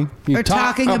 Pardon me? You're We're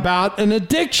talking about an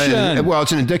addiction. Well,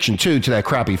 it's an addiction too to that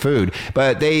crappy food.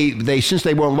 But they since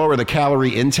they won't lower the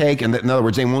calorie intake, and in other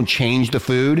words, they won't change the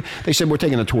food. They said we're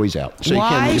taking the toys out, so you Why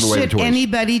can't give away the should toys.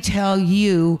 anybody tell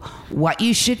you what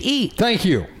you should eat? Thank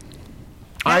you.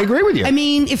 I agree with you. I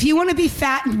mean, if you want to be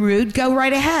fat and rude, go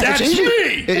right ahead. It's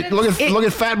easy. Look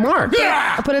at Fat Mark.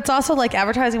 But it's also like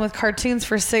advertising with cartoons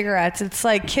for cigarettes. It's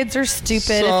like kids are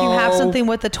stupid. If you have So- something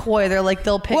with a toy, they're like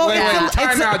they'll pick Well, that. it's a-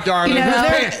 Time out, darling. you know, Who's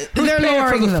they're- paying- who's they're paying for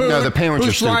lowering the them. food? No, the parents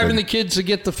Who's are stupid. driving the kids to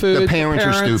get the food? The parents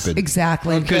are stupid.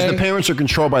 Exactly. Because Okay. the parents are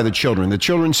controlled by the children. The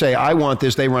children say, "I want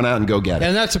this." They run out and go get it.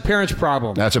 And that's a parent's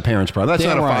problem. That's a parent's problem. That's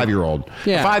Damn not a right. 5-year-old.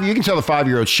 Yeah. You can tell the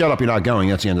 5-year-old, "Shut up, you're not going."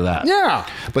 That's the end of that. Yeah.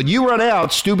 But you run out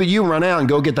out, stupid you run out and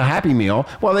go get the Happy Meal.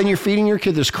 Well, then you're feeding your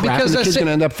kid this crap, and the kid's going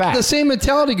to end up fat. The same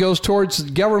mentality goes towards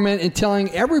government and telling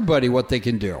everybody what they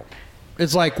can do.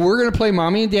 It's like, we're going to play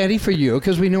mommy and daddy for you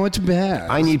because we know it's bad.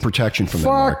 I need protection from them.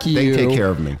 Mark. Fuck you. They take care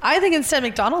of me. I think instead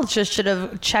McDonald's just should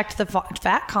have checked the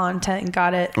fat content and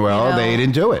got it. Well, they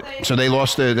didn't do it. So they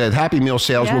lost the Happy Meal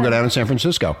sales will go down in San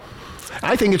Francisco.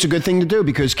 I think it's a good thing to do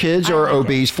because kids are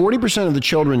obese. 40% of the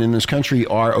children in this country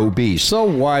are obese. So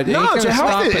what? No, it's a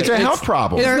health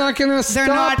problem. It's not going to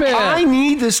stop it. I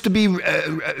need this to be,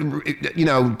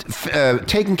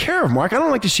 taken care of, Mark. I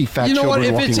don't like to see fat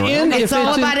children walking around. It's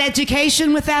all about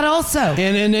education with that also.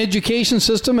 And an education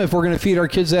system, if we're going to feed our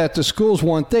kids at the schools,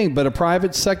 one thing. But a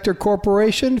private sector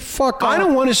corporation, fuck off. I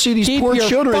don't want to see these poor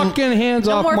children. Keep your fucking hands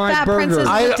off my burger.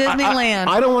 Disneyland.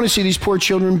 I don't want to see these poor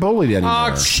children bullied anymore.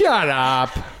 Oh, shut up.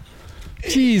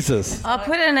 Jesus. I'll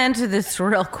put an end to this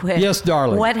real quick. Yes,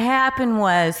 darling. What happened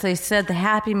was they said the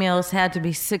Happy Meals had to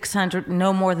be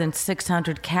no more than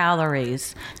 600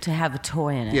 calories to have a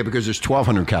toy in it. Yeah, because there's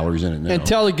 1,200 calories in it now. And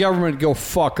tell the government to go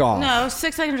fuck off. No,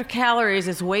 600 calories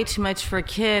is way too much for a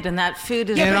kid, and that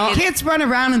food is... but kids run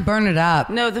around and burn it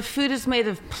up. No, the food is made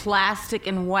of plastic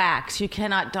and wax. You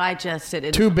cannot digest it.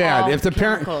 It's too bad. all If the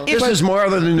parent... chemicals. This is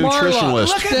Marla, the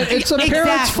nutritionalist. It's a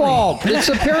parent's fault. It's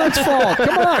a parent's fault.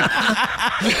 Come on.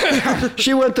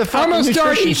 She went to fucking I'm gonna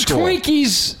start nutrition eating school.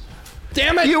 Twinkies.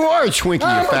 Damn it! You are a Twinkie, you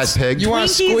fat pig.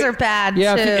 Twinkies are bad,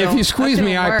 yeah, too. if you squeeze That's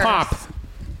me, even I worse. pop.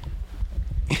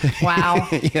 Wow.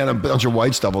 You had a bunch of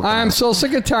white stubble. I'm so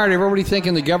sick and tired of everybody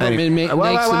thinking the government makes to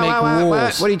make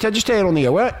rules. What do you just say it on the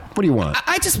air? What do you want?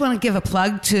 I just want to give a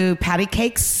plug to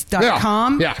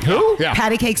pattycakes.com. Yeah. Who? Yeah.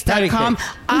 Pattycakes.com.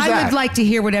 Patty I would like to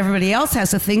hear what everybody else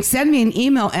has to think. Send me an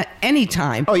email at any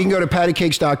time. Oh, you can go to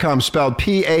pattycakes.com, spelled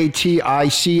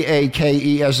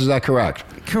PATICAKES. Is that correct?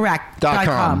 Correct.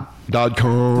 .com.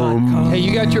 Hey,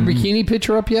 you got your bikini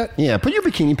picture up yet? Yeah, put your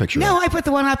bikini picture No, up. I put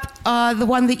the one up, the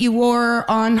one that you wore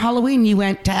on Halloween. You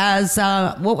went as,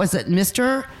 what was it,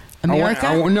 Mr. America?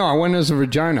 I went as a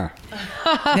vagina.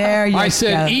 There you go. I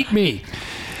said, eat me.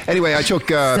 Anyway, I took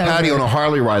Patty on a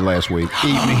Harley ride last week.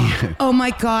 Eat me. Oh, my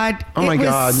God. Oh, my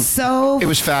God. So It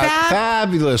was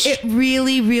fabulous. It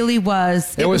really, really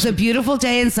was. It was a beautiful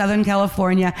day in Southern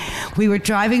California. We were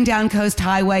driving down Coast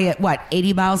Highway at,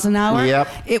 80 miles an hour? Yep.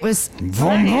 It was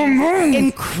Vroom, vroom, vroom.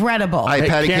 incredible. I had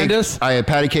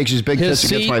Patty Cakes' big His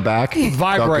tits against seat my back.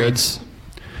 vibrates.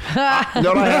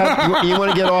 No, I have. You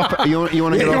want to get off? You want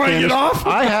to get off? wanna Candace? get off?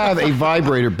 I have a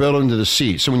vibrator built into the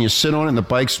seat, so when you sit on it and the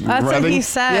bike's That's revving, what he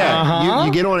said. Yeah,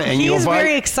 you get on it and you'll He's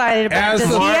very excited about it. As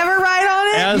Does the- he ever ride on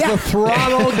it? As the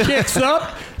throttle kicks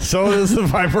up, so does the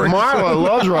vibration. Marla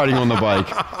loves riding on the bike.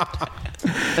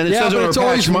 And it Yeah, says but on her it's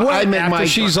always patch, wet I make after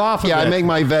she's off of Yeah, I it. make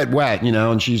my vet wet, and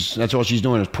that's all she's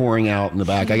doing is pouring out in the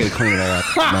back. I got to clean it all up.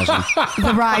 Messy.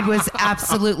 The ride was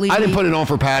absolutely... I didn't put it on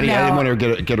for Patty. I didn't want her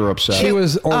to get her upset. She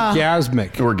was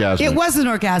orgasmic. Orgasmic. It was an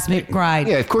orgasmic ride.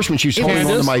 Yeah, of course. When she's holding on to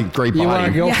Candace, my great you want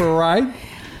body. to go for a ride?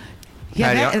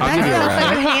 Yeah, Patty, I'll give you a I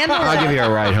could ride. handle I'll it. give you a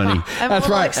ride, honey. I'm That's a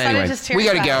little right. excited Anyway, just hearing we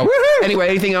got to about go. it. Anyway,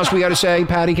 anything else we got to say,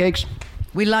 Patty Cakes?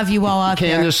 We love you all out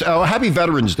Candace, happy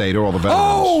Veterans Day to all the veterans.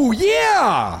 Oh,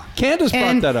 yeah. Candace brought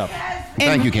And- that up. there.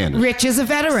 Thank you, Candace. Rich is a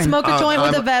veteran. Smoke a joint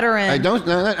with a veteran.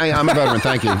 I'm a veteran.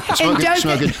 Thank you. and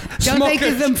Smoke it. don't they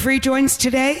give them free joints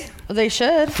today? They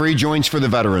should. Free joints for the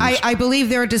veterans. I believe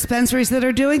there are dispensaries that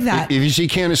are doing that. If you see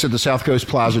Candace at the South Coast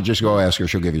Plaza, just go ask her.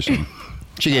 She'll give you some.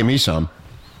 She gave me some.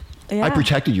 Yeah. I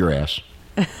protected your ass.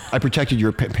 I protected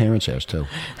your parents' ass, too.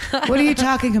 What are you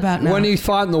talking about now? When he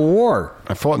fought in the war.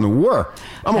 I fought in the war.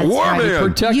 I'm a war right. man.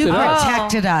 Protected you us.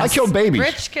 protected us. I killed babies.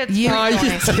 Rich kids. You- No, free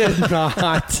you joint. did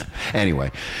not.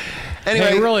 Anyway,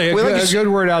 Hey, really, we like to a good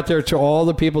word out there to all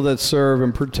the people that serve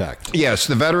and protect. Yes,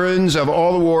 the veterans of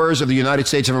all the wars of the United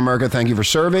States of America, thank you for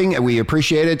serving. We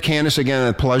appreciate it. Candace, again,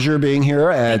 a pleasure being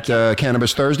here at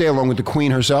Cannabis Thursday, along with the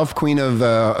queen herself, queen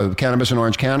of cannabis in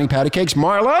Orange County, Patty Cakes.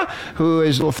 Marla, who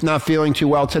is not feeling too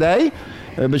well today,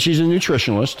 but she's a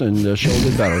nutritionalist, and she'll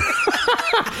get better.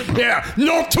 Yeah,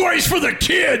 no toys for the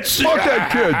kids. Fuck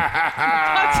that kid.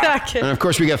 Fuck that kid. And, of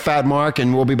course, we got Fat Mark,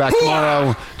 and we'll be back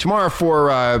tomorrow. Tomorrow for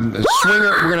Swinger.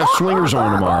 We're going to have Swingers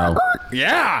on tomorrow.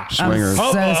 Yeah. Swingers.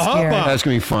 I'm so scared. That's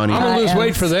going to be funny. I'm going to lose I am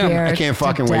weight for them. scared I can't to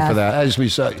fucking wait for death. that. That is be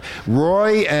so.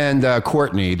 Roy and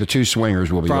Courtney, the two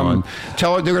swingers, will be From on.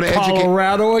 Tell her they're going to educate.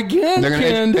 Colorado again, They're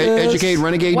going to Candace. educate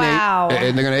Renegade Wow.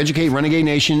 Nation. They're going to educate Renegade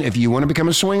Nation. If you want to become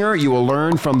a swinger, you will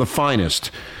learn from the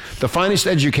finest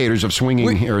educators of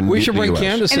swinging here in We the should bring US.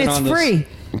 Candace And in it's on this. free.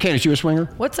 Candace, you a swinger?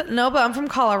 What's up? No, but I'm from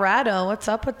Colorado. What's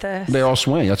up with this? They all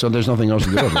swing. There's nothing else to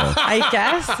do with that. I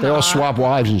guess They all not. swap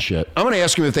wives and shit. I'm going to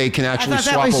ask him if they can actually thought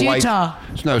that swap was a wife. Utah.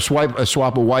 No,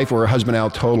 swap a wife or a husband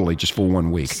out totally just for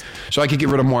 1 week. So I could get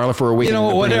rid of Marla for a week. You know,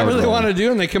 and bring whatever another they girl want in. to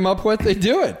do and they come up with, they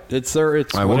do it. It's their.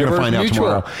 It's All right, we're going to whatever's find out mutual.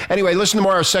 tomorrow. Anyway, listen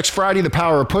tomorrow, Sex Friday, The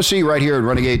Power of Pussy, right here at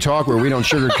Renegade Talk, where we don't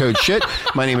sugarcoat shit.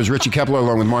 My name is Richie Kepler,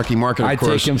 along with Marky Mark, and of I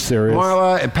course, take him serious.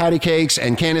 Marla and Patty Cakes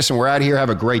and Candace, and we're out of here. Have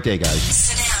a great day, guys.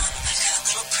 Sit down. I've got a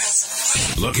little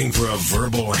present for you. Looking for a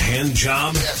verbal hand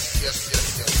job?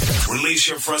 Yes. Release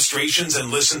your frustrations and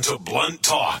listen to Blunt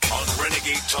Talk on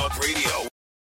Renegade Talk Radio.